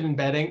interested in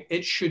betting,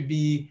 it should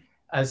be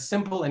as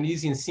simple and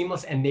easy and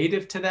seamless and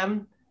native to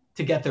them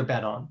to get their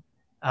bet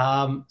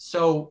on.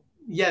 So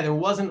yeah, there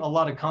wasn't a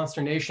lot of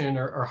consternation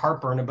or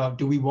heartburn about,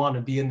 do we want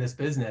to be in this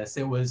business?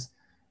 It was,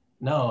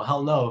 no,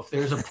 hell no. If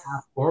there's a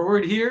path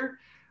forward here,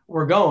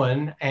 we're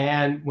going.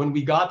 And when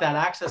we got that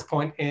access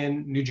point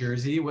in New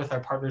Jersey with our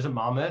partners at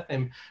Monmouth,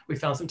 and we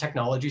found some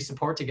technology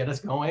support to get us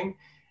going,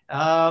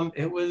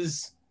 it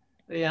was,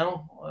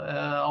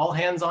 all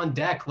hands on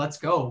deck, let's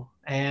go.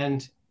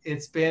 And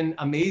it's been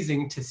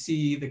amazing to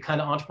see the kind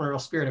of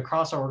entrepreneurial spirit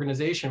across our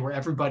organization where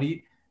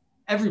everybody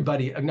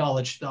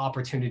acknowledged the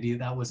opportunity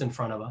that was in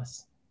front of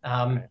us.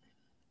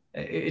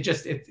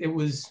 It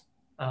was,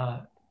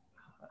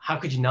 how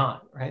could you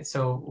not, right?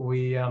 So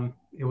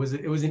it was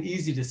an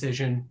easy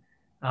decision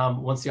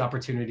once the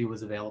opportunity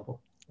was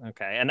available.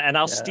 Okay, and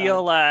I'll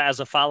steal, as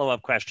a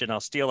follow-up question,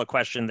 I'll steal a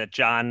question that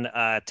John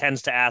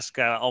tends to ask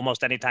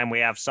almost anytime we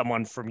have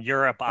someone from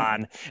Europe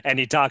on, and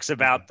he talks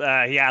about,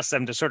 he asks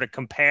them to sort of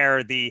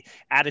compare the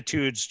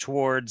attitudes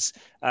towards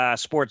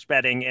sports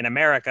betting in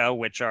America,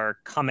 which are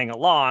coming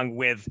along,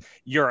 with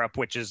Europe,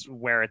 which is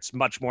where it's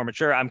much more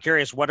mature. I'm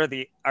curious,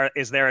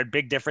 is there a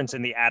big difference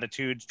in the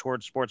attitudes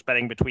towards sports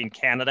betting between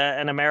Canada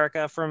and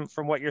America from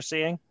what you're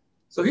seeing?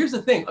 So here's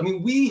the thing. I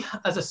mean,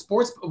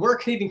 we're a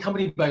Canadian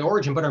company by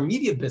origin, but our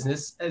media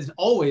business is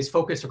always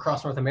focused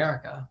across North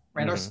America,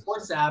 right? Mm-hmm. Our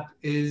sports app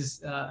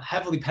is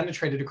heavily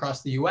penetrated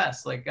across the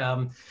US. Like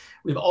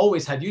we've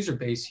always had user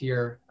base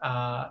here.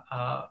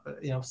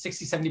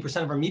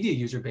 60-70% of our media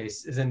user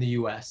base is in the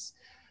US.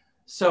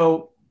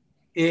 So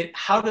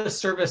how to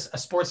service a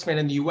sports fan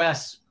in the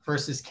US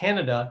versus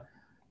Canada,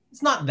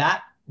 it's not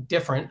that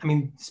different. I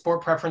mean,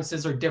 sport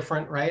preferences are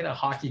different, right?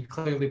 Hockey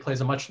clearly plays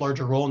a much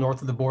larger role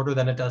north of the border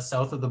than it does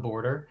south of the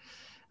border.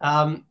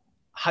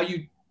 How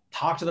you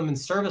talk to them and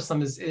service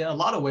them is in a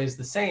lot of ways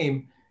the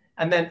same.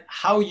 And then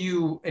how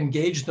you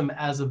engage them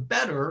as a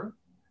bettor,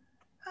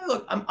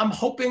 Look, I'm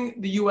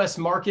hoping the U.S.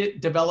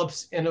 market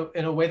develops in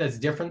a way that's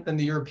different than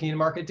the European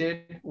market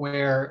did,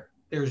 where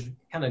there's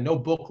kind of no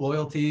book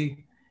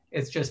loyalty.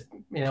 It's just,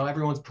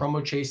 everyone's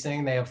promo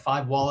chasing. They have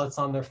 5 wallets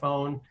on their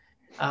phone.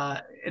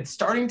 It's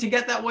starting to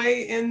get that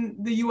way in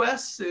the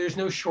U.S. There's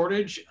no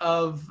shortage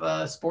of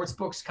sports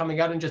books coming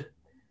out and just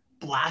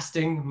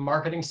blasting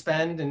marketing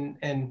spend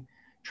and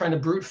trying to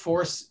brute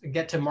force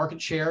get to market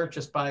share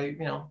just by,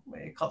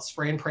 they call it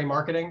spray and pray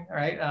marketing,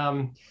 right?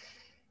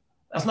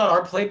 That's not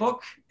our playbook.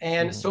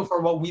 And so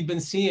far what we've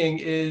been seeing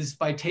is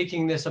by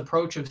taking this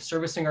approach of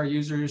servicing our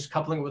users,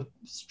 coupling it with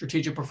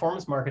strategic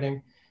performance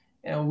marketing,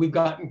 we've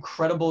got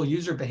incredible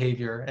user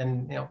behavior,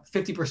 and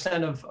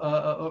 50% of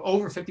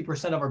over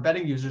 50% of our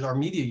betting users are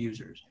media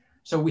users.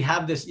 So we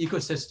have this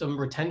ecosystem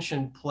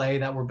retention play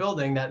that we're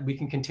building that we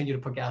can continue to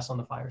put gas on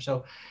the fire.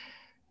 So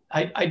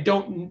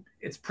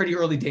it's pretty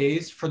early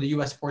days for the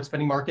US sports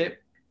betting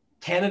market.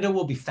 Canada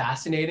will be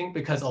fascinating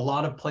because a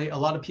lot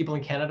of people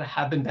in Canada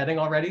have been betting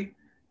already,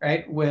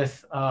 right?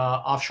 With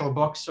offshore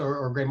books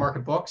or gray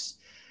market books.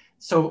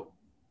 So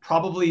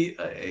probably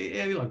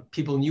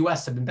people in the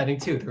US have been betting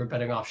too. They were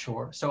betting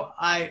offshore. So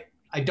I'm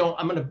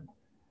going to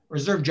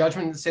reserve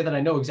judgment and say that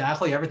I know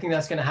exactly everything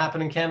that's going to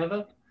happen in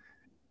Canada.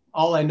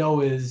 All I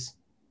know is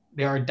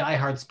they are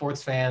diehard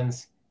sports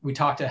fans. We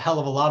talked to a hell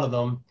of a lot of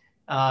them,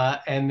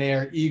 and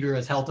they're eager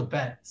as hell to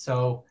bet.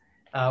 So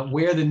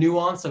where the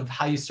nuance of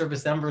how you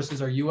service them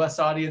versus our US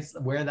audience,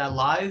 where that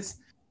lies,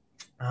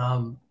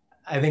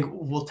 I think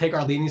we'll take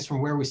our leanings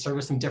from where we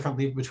service them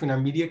differently between our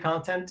media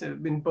content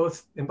in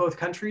both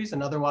countries,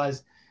 and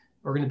otherwise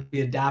we're going to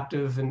be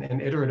adaptive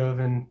and iterative,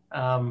 and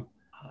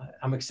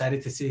I'm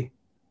excited to see.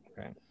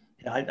 Okay.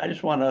 Yeah, I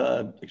just want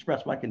to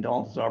express my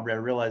condolences, Aubrey. I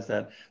realize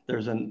that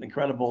there's an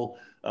incredible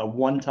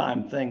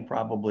one-time thing,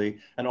 probably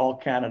an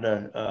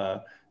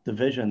all-Canada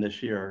division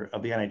this year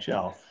of the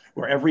NHL,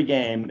 where every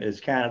game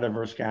is Canada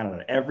versus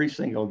Canada, every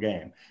single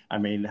game. I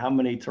mean, how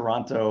many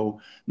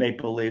Toronto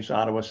Maple Leafs,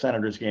 Ottawa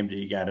Senators game do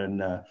you get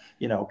in,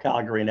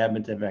 Calgary and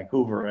Edmonton,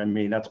 Vancouver? I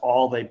mean, that's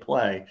all they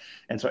play.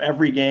 And so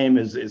every game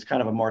is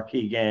kind of a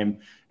marquee game,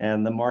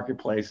 and the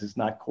marketplace is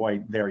not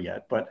quite there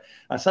yet. But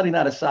setting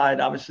that aside,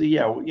 obviously,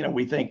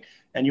 we think,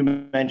 and you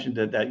mentioned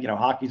that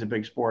hockey's a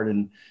big sport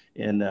in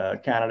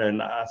Canada,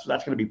 and so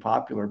that's going to be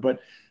popular.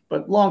 But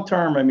long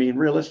term, I mean,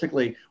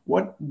 realistically,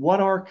 what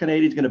are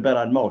Canadians going to bet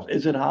on most?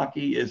 Is it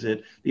hockey? Is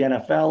it the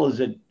NFL? Is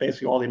it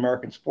basically all the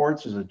American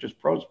sports? Is it just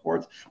pro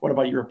sports? What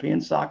about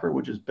European soccer,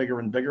 which is bigger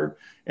and bigger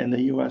in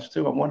the U.S.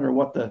 too? I'm wondering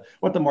what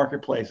the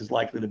marketplace is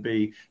likely to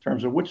be in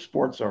terms of which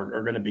sports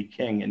are going to be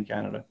king in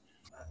Canada.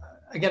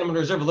 Again, I'm going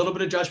to reserve a little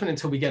bit of judgment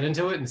until we get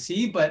into it and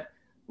see, but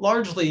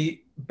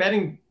largely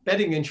betting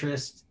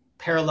interest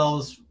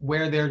parallels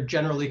where they're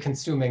generally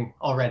consuming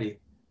already,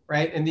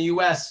 right? In the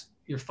U.S.,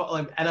 your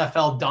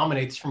NFL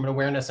dominates from an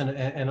awareness and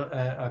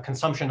a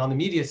consumption on the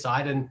media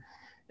side. And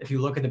if you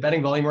look at the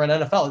betting volume around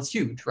NFL, it's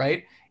huge,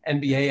 right?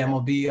 NBA,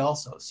 MLB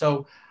also.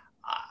 So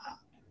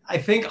I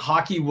think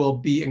hockey will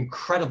be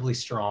incredibly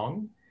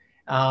strong.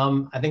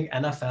 I think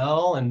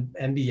NFL and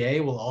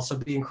NBA will also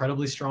be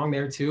incredibly strong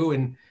there too.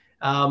 And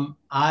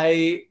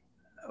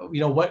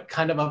what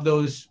kind of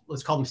those,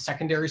 let's call them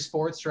secondary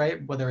sports,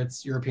 right? Whether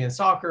it's European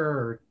soccer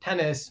or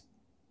tennis,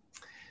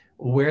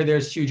 where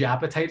there's huge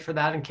appetite for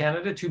that in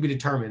Canada, to be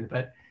determined.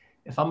 But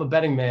if I'm a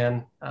betting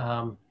man,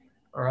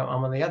 or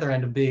I'm on the other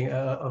end of being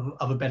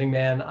of a betting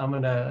man, I'm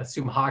going to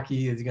assume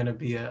hockey is going to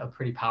be a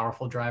pretty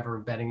powerful driver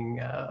of betting,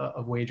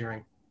 of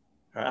wagering.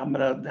 I'm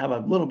going to have a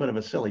little bit of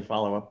a silly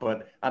follow-up,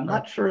 but I'm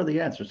not sure of the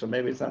answer, so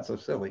maybe it's not so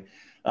silly.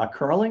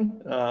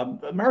 Curling,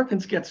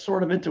 Americans get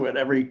sort of into it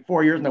every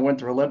 4 years in the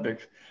Winter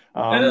Olympics.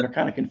 They're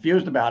kind of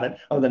confused about it,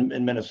 other than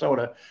in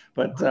Minnesota.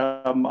 But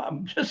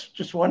I'm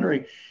just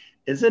wondering,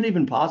 is it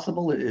even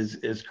possible?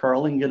 Is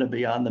curling going to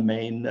be on the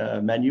main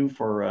menu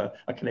for a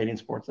Canadian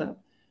sports event?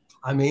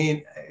 I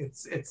mean,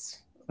 it's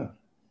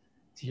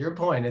to your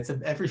point. It's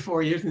every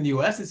 4 years in the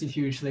U.S. It's a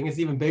huge thing. It's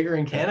even bigger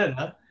in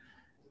Canada.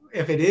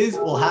 If it is,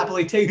 we'll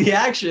happily take the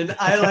action.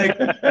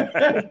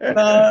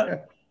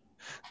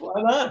 Why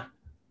not?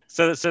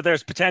 So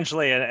there's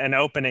potentially an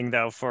opening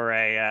though for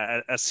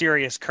a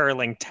serious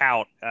curling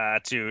tout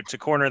to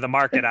corner the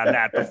market on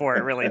that before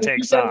it really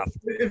takes off.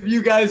 If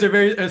you guys are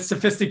very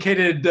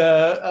sophisticated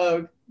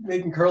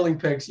making curling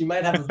picks, you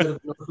might have a bit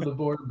of the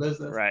board of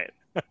business. Right.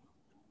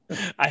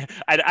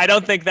 I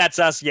don't think that's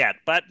us yet,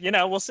 but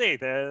we'll see.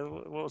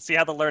 We'll see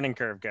how the learning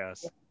curve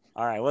goes.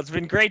 All right. Well, it's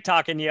been great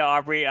talking to you,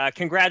 Aubrey.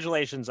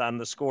 Congratulations on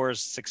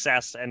theScore's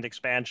success and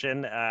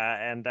expansion,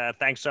 and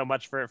thanks so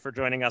much for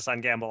joining us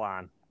on Gamble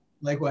On.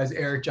 Likewise,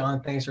 Eric, John,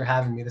 thanks for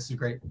having me. This is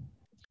great.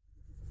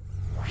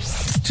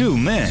 Two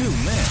men.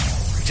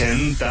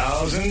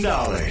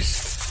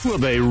 $10,000. Will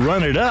they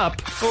run it up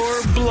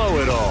or blow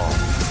it all?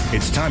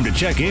 It's time to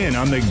check in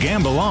on the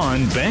Gamble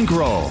On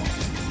bankroll.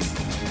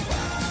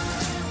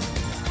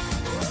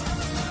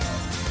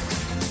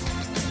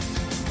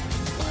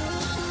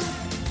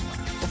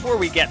 Before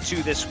we get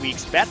to this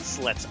week's bets,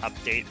 let's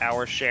update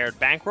our shared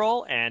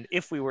bankroll. And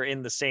if we were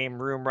in the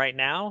same room right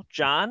now,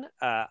 John,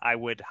 I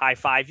would high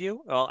five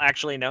you. Well,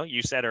 actually, no,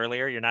 you said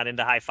earlier you're not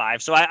into high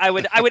five, so I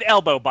would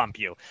elbow bump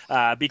you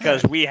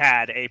because we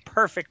had a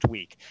perfect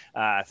week.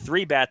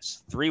 3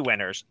 bets, 3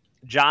 winners.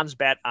 John's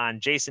bet on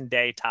Jason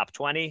Day top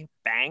 20,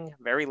 bang,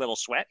 very little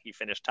sweat. He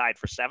finished tied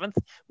for 7th.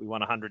 We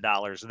won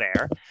 $100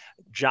 there.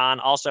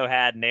 John also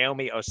had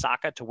Naomi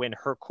Osaka to win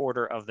her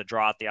quarter of the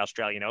draw at the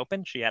Australian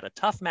Open. She had a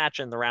tough match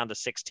in the round of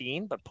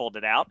 16, but pulled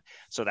it out.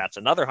 So that's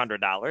another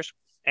 $100.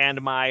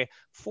 And my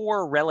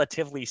 4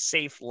 relatively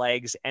safe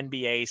legs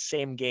NBA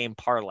same game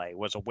parlay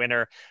was a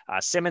winner.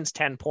 Simmons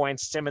 10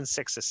 points, Simmons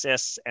 6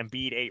 assists,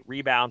 Embiid 8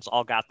 rebounds,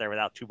 all got there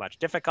without too much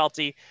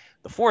difficulty.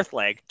 The 4th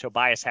leg,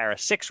 Tobias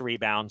Harris 6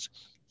 rebounds.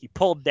 He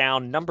pulled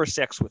down number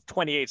 6 with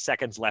 28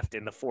 seconds left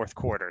in the 4th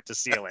quarter to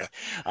seal it.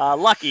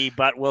 Lucky,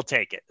 but we'll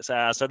take it.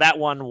 So that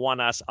one won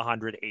us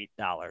 $108.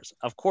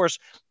 Of course,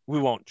 we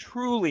won't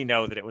truly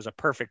know that it was a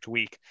perfect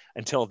week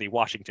until the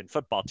Washington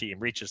football team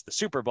reaches the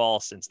Super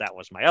Bowl, since that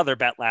was my other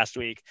bet last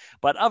week.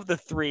 But of the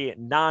 3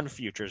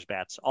 non-futures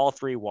bets, all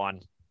 3 won.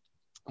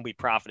 We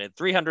profited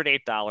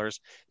 $308,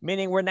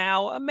 meaning we're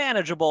now a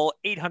manageable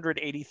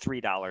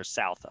 $883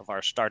 south of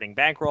our starting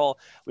bankroll.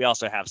 We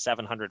also have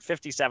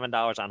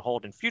 $757 on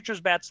hold in futures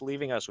bets,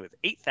 leaving us with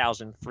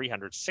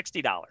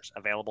 $8,360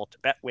 available to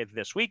bet with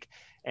this week.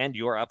 And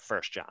you're up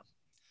first, John.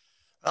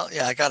 Well,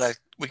 yeah,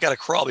 we gotta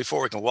crawl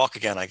before we can walk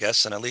again, I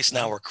guess. And at least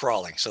now we're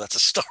crawling. So that's a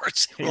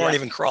start. We weren't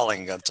even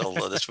crawling until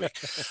this week.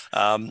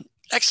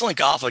 Excellent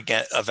golf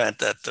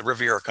event at the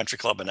Riviera Country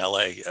Club in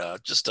LA.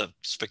 Just a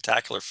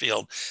spectacular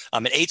field.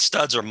 8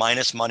 studs are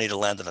minus money to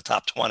land in the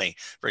top 20,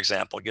 for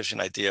example. It gives you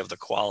an idea of the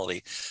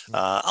quality.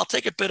 I'll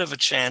take a bit of a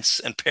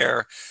chance and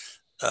pair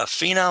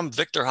Phenom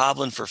Victor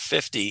Hovland for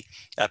 50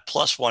 at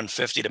plus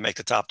 150 to make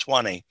the top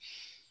 20.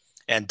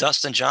 And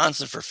Dustin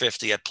Johnson for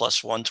 50 at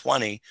plus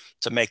 120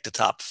 to make the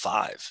top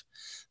 5.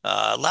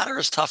 Ladder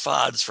is tough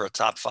odds for a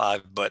top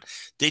 5, but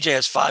DJ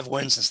has 5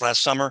 wins since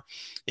last summer.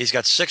 He's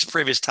got 6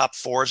 previous top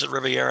 4s at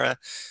Riviera.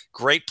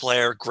 Great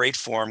player, great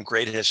form,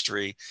 great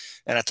history.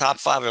 And a top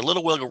 5, a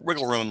little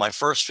wiggle room in my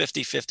first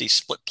 50-50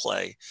 split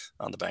play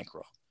on the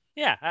bankroll.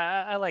 Yeah,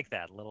 I like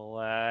that. A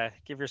little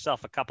give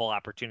yourself a couple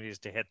opportunities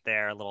to hit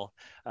there. A little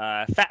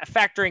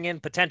factoring in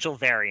potential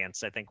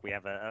variance. I think we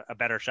have a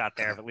better shot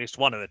there of at least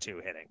one of the 2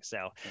 hitting.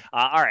 So,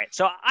 all right.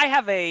 So I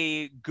have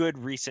a good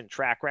recent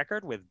track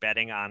record with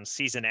betting on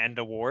season end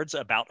awards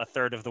about a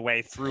third of the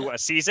way through a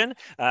season.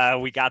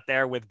 We got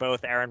there with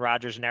both Aaron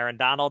Rodgers and Aaron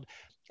Donald.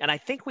 And I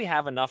think we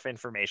have enough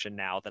information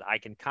now that I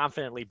can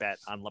confidently bet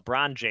on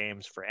LeBron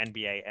James for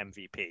NBA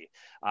MVP.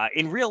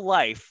 In real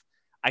life,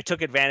 I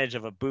took advantage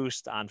of a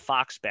boost on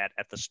Fox Bet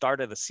at the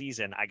start of the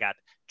season. I got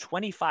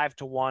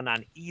 25-1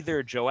 on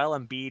either Joel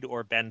Embiid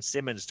or Ben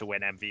Simmons to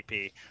win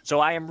MVP. So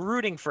I am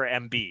rooting for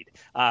Embiid.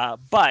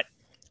 But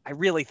I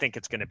really think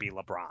it's going to be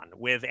LeBron.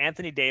 With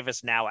Anthony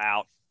Davis now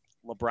out,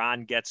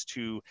 LeBron gets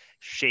to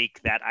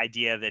shake that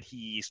idea that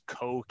he's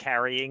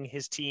co-carrying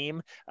his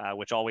team,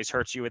 which always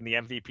hurts you in the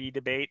MVP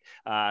debate.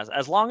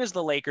 As long as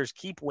the Lakers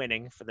keep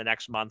winning for the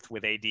next month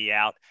with AD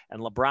out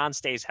and LeBron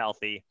stays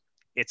healthy,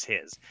 it's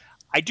his.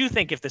 I do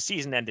think if the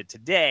season ended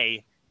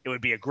today, it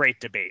would be a great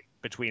debate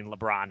between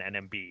LeBron and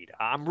Embiid.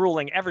 I'm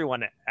ruling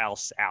everyone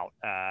else out,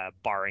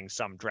 barring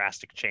some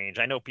drastic change.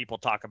 I know people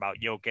talk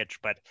about Jokic,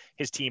 but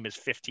his team is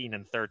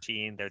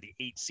 15-13. They're the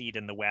 8th seed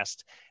in the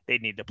West. They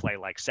need to play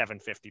like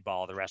 750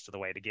 ball the rest of the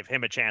way to give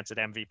him a chance at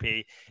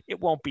MVP. It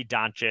won't be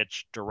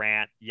Doncic,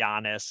 Durant,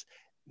 Giannis,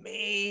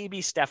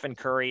 maybe Stephen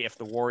Curry if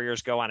the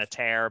Warriors go on a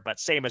tear, but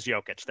same as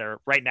Jokic.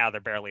 Right now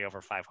they're barely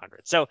over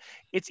 500. So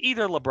it's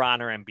either LeBron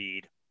or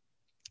Embiid.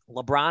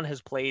 LeBron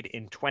has played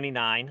in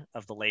 29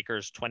 of the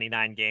Lakers'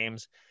 29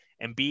 games.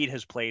 Embiid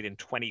has played in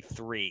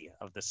 23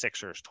 of the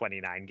Sixers'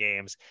 29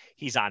 games.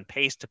 He's on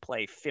pace to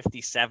play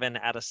 57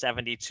 out of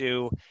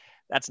 72.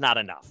 That's not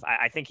enough.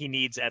 I think he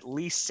needs at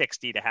least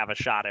 60 to have a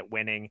shot at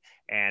winning,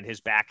 and his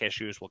back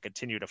issues will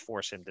continue to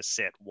force him to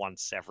sit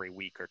once every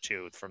week or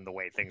 2 from the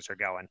way things are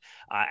going.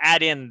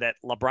 Add in that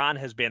LeBron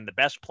has been the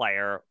best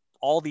player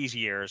all these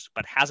years,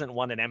 but hasn't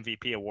won an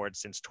MVP award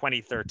since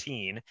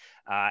 2013,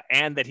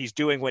 and that he's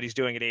doing what he's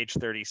doing at age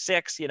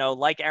 36.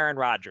 Like Aaron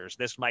Rodgers,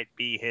 this might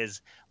be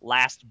his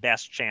last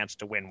best chance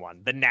to win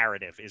one. The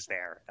narrative is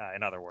there,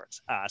 in other words.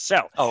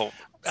 Oh,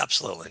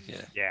 absolutely.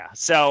 Yeah.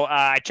 So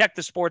I checked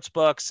the sports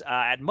books.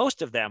 At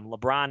most of them,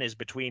 LeBron is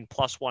between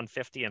plus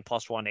 150 and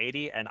plus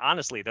 180. And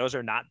honestly, those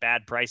are not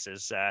bad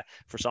prices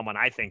for someone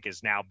I think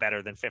is now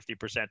better than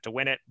 50% to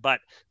win it. But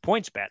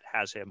PointsBet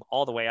has him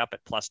all the way up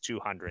at plus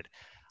 200.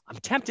 I'm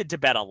tempted to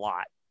bet a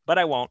lot, but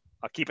I won't.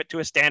 I'll keep it to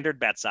a standard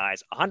bet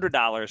size,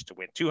 $100 to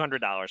win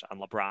 $200 on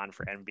LeBron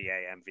for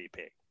NBA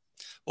MVP.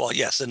 Well,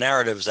 yes, the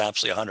narrative is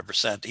absolutely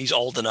 100%. He's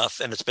old enough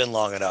and it's been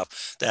long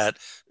enough that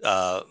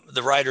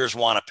the writers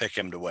want to pick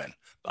him to win.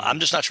 I'm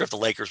just not sure if the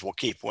Lakers will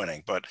keep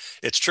winning, but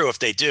it's true if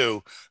they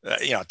do,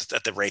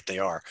 at the rate they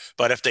are.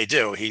 But if they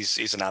do,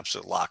 he's an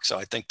absolute lock. So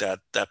I think that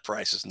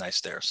price is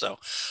nice there. So,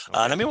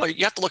 and I mean,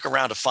 you have to look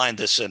around to find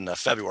this in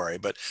February,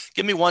 but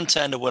give me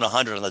 110 to win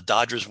 100 on the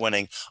Dodgers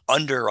winning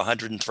under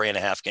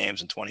 103.5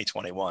 games in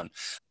 2021.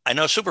 I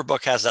know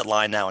Superbook has that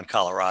line now in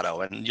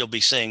Colorado, and you'll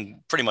be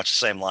seeing pretty much the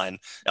same line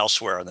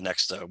elsewhere in the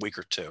next week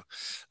or two.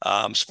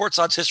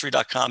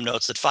 SportsOddsHistory.com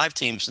notes that 5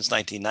 teams since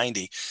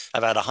 1990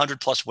 have had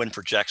 100-plus win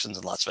projections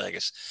in Las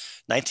Vegas.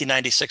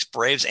 1996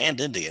 Braves and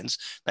Indians,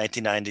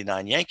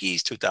 1999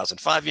 Yankees,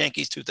 2005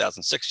 Yankees,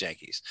 2006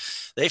 Yankees.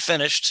 They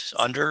finished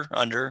under,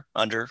 and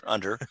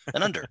under.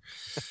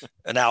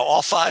 And now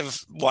all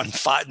 5 won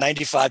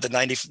 95 to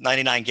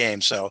 99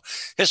 games. So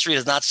history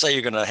does not say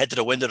you're going to head to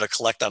the window to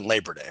collect on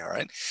Labor Day, all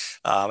right?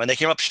 And they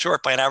came up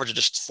short by an average of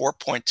just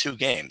 4.2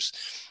 games.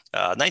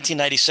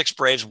 1996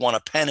 Braves won a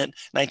pennant.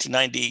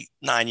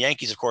 1999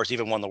 Yankees, of course,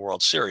 even won the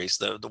World Series,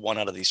 the one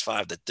out of these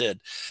 5 that did.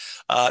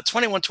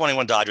 21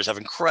 Dodgers have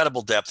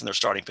incredible depth in their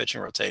starting pitching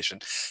rotation,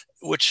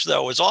 which,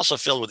 though, is also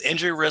filled with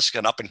injury risk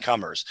and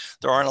up-and-comers.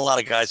 There aren't a lot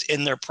of guys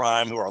in their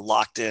prime who are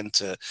locked in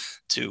to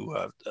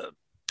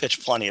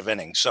pitch plenty of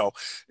innings. So,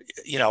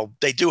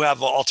 they do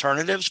have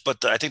alternatives,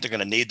 but I think they're going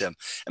to need them.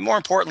 And more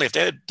importantly, if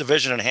they had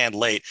division in hand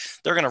late,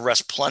 they're going to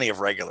rest plenty of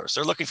regulars.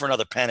 They're looking for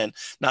another pennant,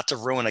 not to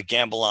ruin a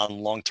gamble on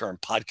long-term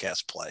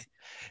podcast play.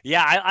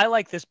 Yeah, I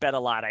like this bet a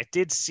lot. I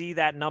did see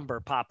that number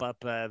pop up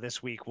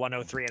this week,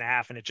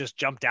 103.5, and it just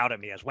jumped out at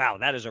me as, wow,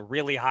 that is a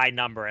really high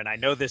number. And I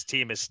know this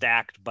team is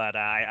stacked, but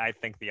I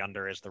think the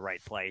under is the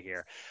right play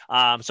here.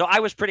 So I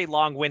was pretty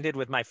long-winded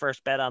with my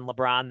first bet on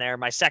LeBron there.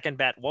 My second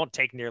bet won't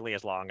take nearly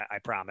as long, I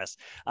promise.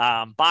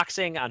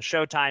 Boxing on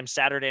Showtime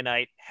Saturday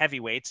night,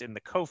 heavyweights in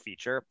the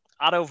co-feature.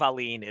 Otto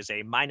Wallin is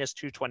a minus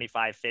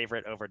 225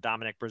 favorite over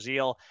Dominic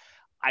Breazeale.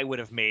 I would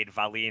have made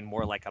Wallin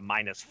more like a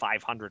minus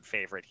 500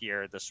 favorite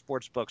here. The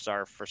sports books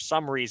are, for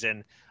some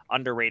reason,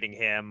 underrating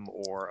him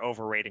or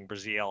overrating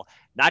Breazeale.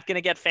 Not going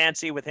to get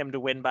fancy with him to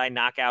win by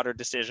knockout or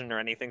decision or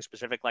anything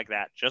specific like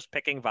that. Just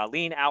picking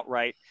Wallin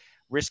outright,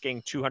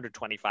 risking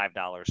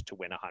 $225 to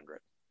win 100.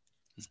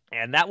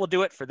 And that will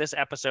do it for this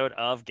episode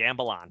of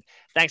Gamble On.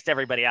 Thanks to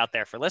everybody out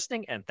there for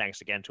listening, and thanks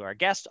again to our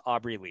guest,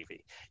 Aubrey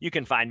Levy. You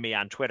can find me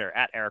on Twitter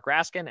at Eric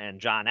Raskin and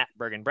John at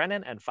Bergen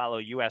Brennan, and follow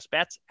US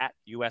Bets at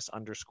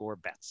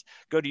US_bets.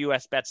 Go to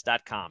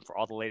usbets.com for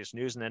all the latest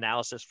news and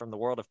analysis from the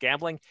world of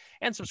gambling,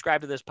 and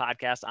subscribe to this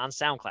podcast on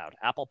SoundCloud,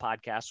 Apple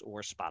Podcasts,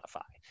 or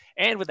Spotify.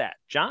 And with that,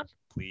 John,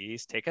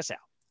 please take us out.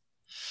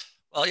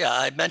 Well, yeah,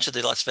 I mentioned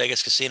the Las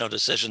Vegas casino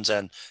decisions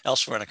and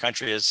elsewhere in the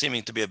country is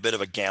seeming to be a bit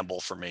of a gamble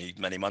for me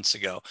many months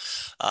ago.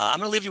 I'm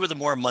going to leave you with a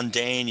more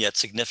mundane yet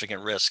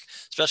significant risk,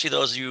 especially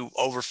those of you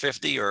over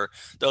 50 or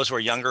those who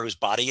are younger whose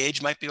body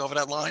age might be over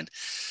that line.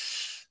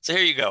 So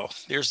here you go.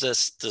 Here's the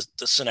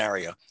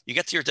scenario. You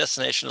get to your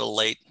destination a little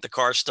late. The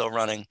car's still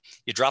running.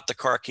 You drop the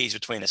car keys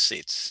between the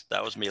seats.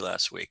 That was me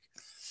last week.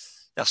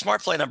 Now,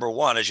 smart play number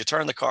 1 is you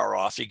turn the car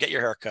off, you get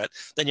your hair cut,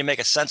 then you make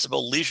a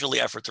sensible,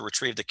 leisurely effort to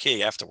retrieve the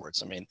key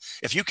afterwards. I mean,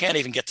 if you can't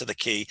even get to the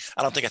key,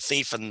 I don't think a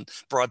thief in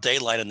broad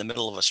daylight in the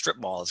middle of a strip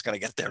mall is going to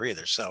get there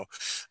either. So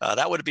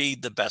that would be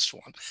the best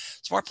one.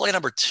 Smart play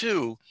number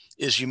 2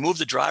 is you move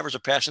the driver's or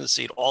passenger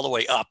seat all the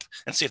way up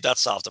and see if that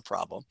solves the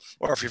problem.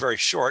 Or if you're very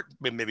short,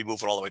 maybe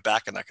move it all the way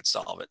back and that could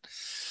solve it.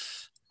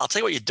 I'll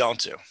tell you what you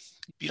don't do.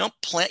 You don't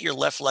plant your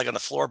left leg on the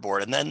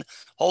floorboard and then,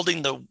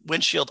 holding the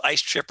windshield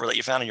ice chipper that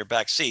you found in your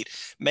back seat,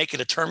 make a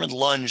determined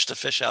lunge to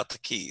fish out the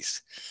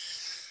keys.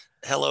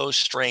 Hello,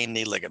 strained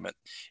knee ligament.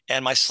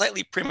 And my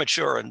slightly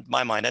premature, in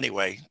my mind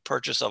anyway,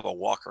 purchase of a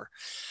walker.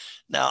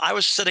 Now, I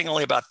was sitting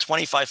only about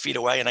 25 feet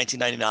away in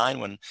 1999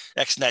 when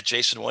ex-Net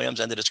Jason Williams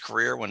ended his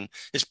career, when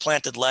his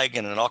planted leg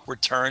in an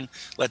awkward turn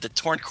led to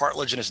torn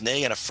cartilage in his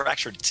knee and a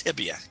fractured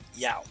tibia,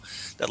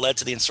 that led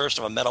to the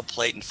insertion of a metal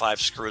plate and 5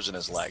 screws in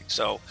his leg.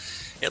 So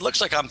it looks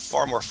like I'm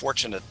far more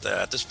fortunate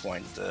at this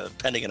point,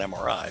 pending an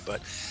MRI,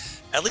 but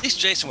at least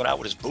Jason went out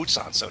with his boots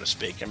on, so to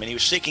speak. I mean, he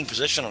was seeking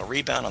position on a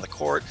rebound on the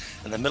court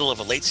in the middle of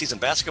a late season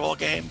basketball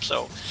game.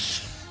 So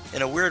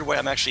in a weird way,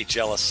 I'm actually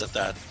jealous of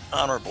that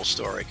honorable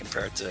story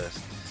compared to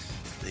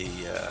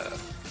the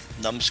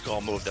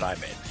numbskull move that I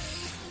made.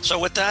 So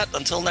with that,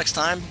 until next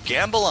time,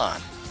 gamble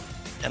on.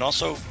 And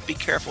also be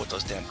careful with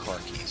those damn car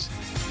keys.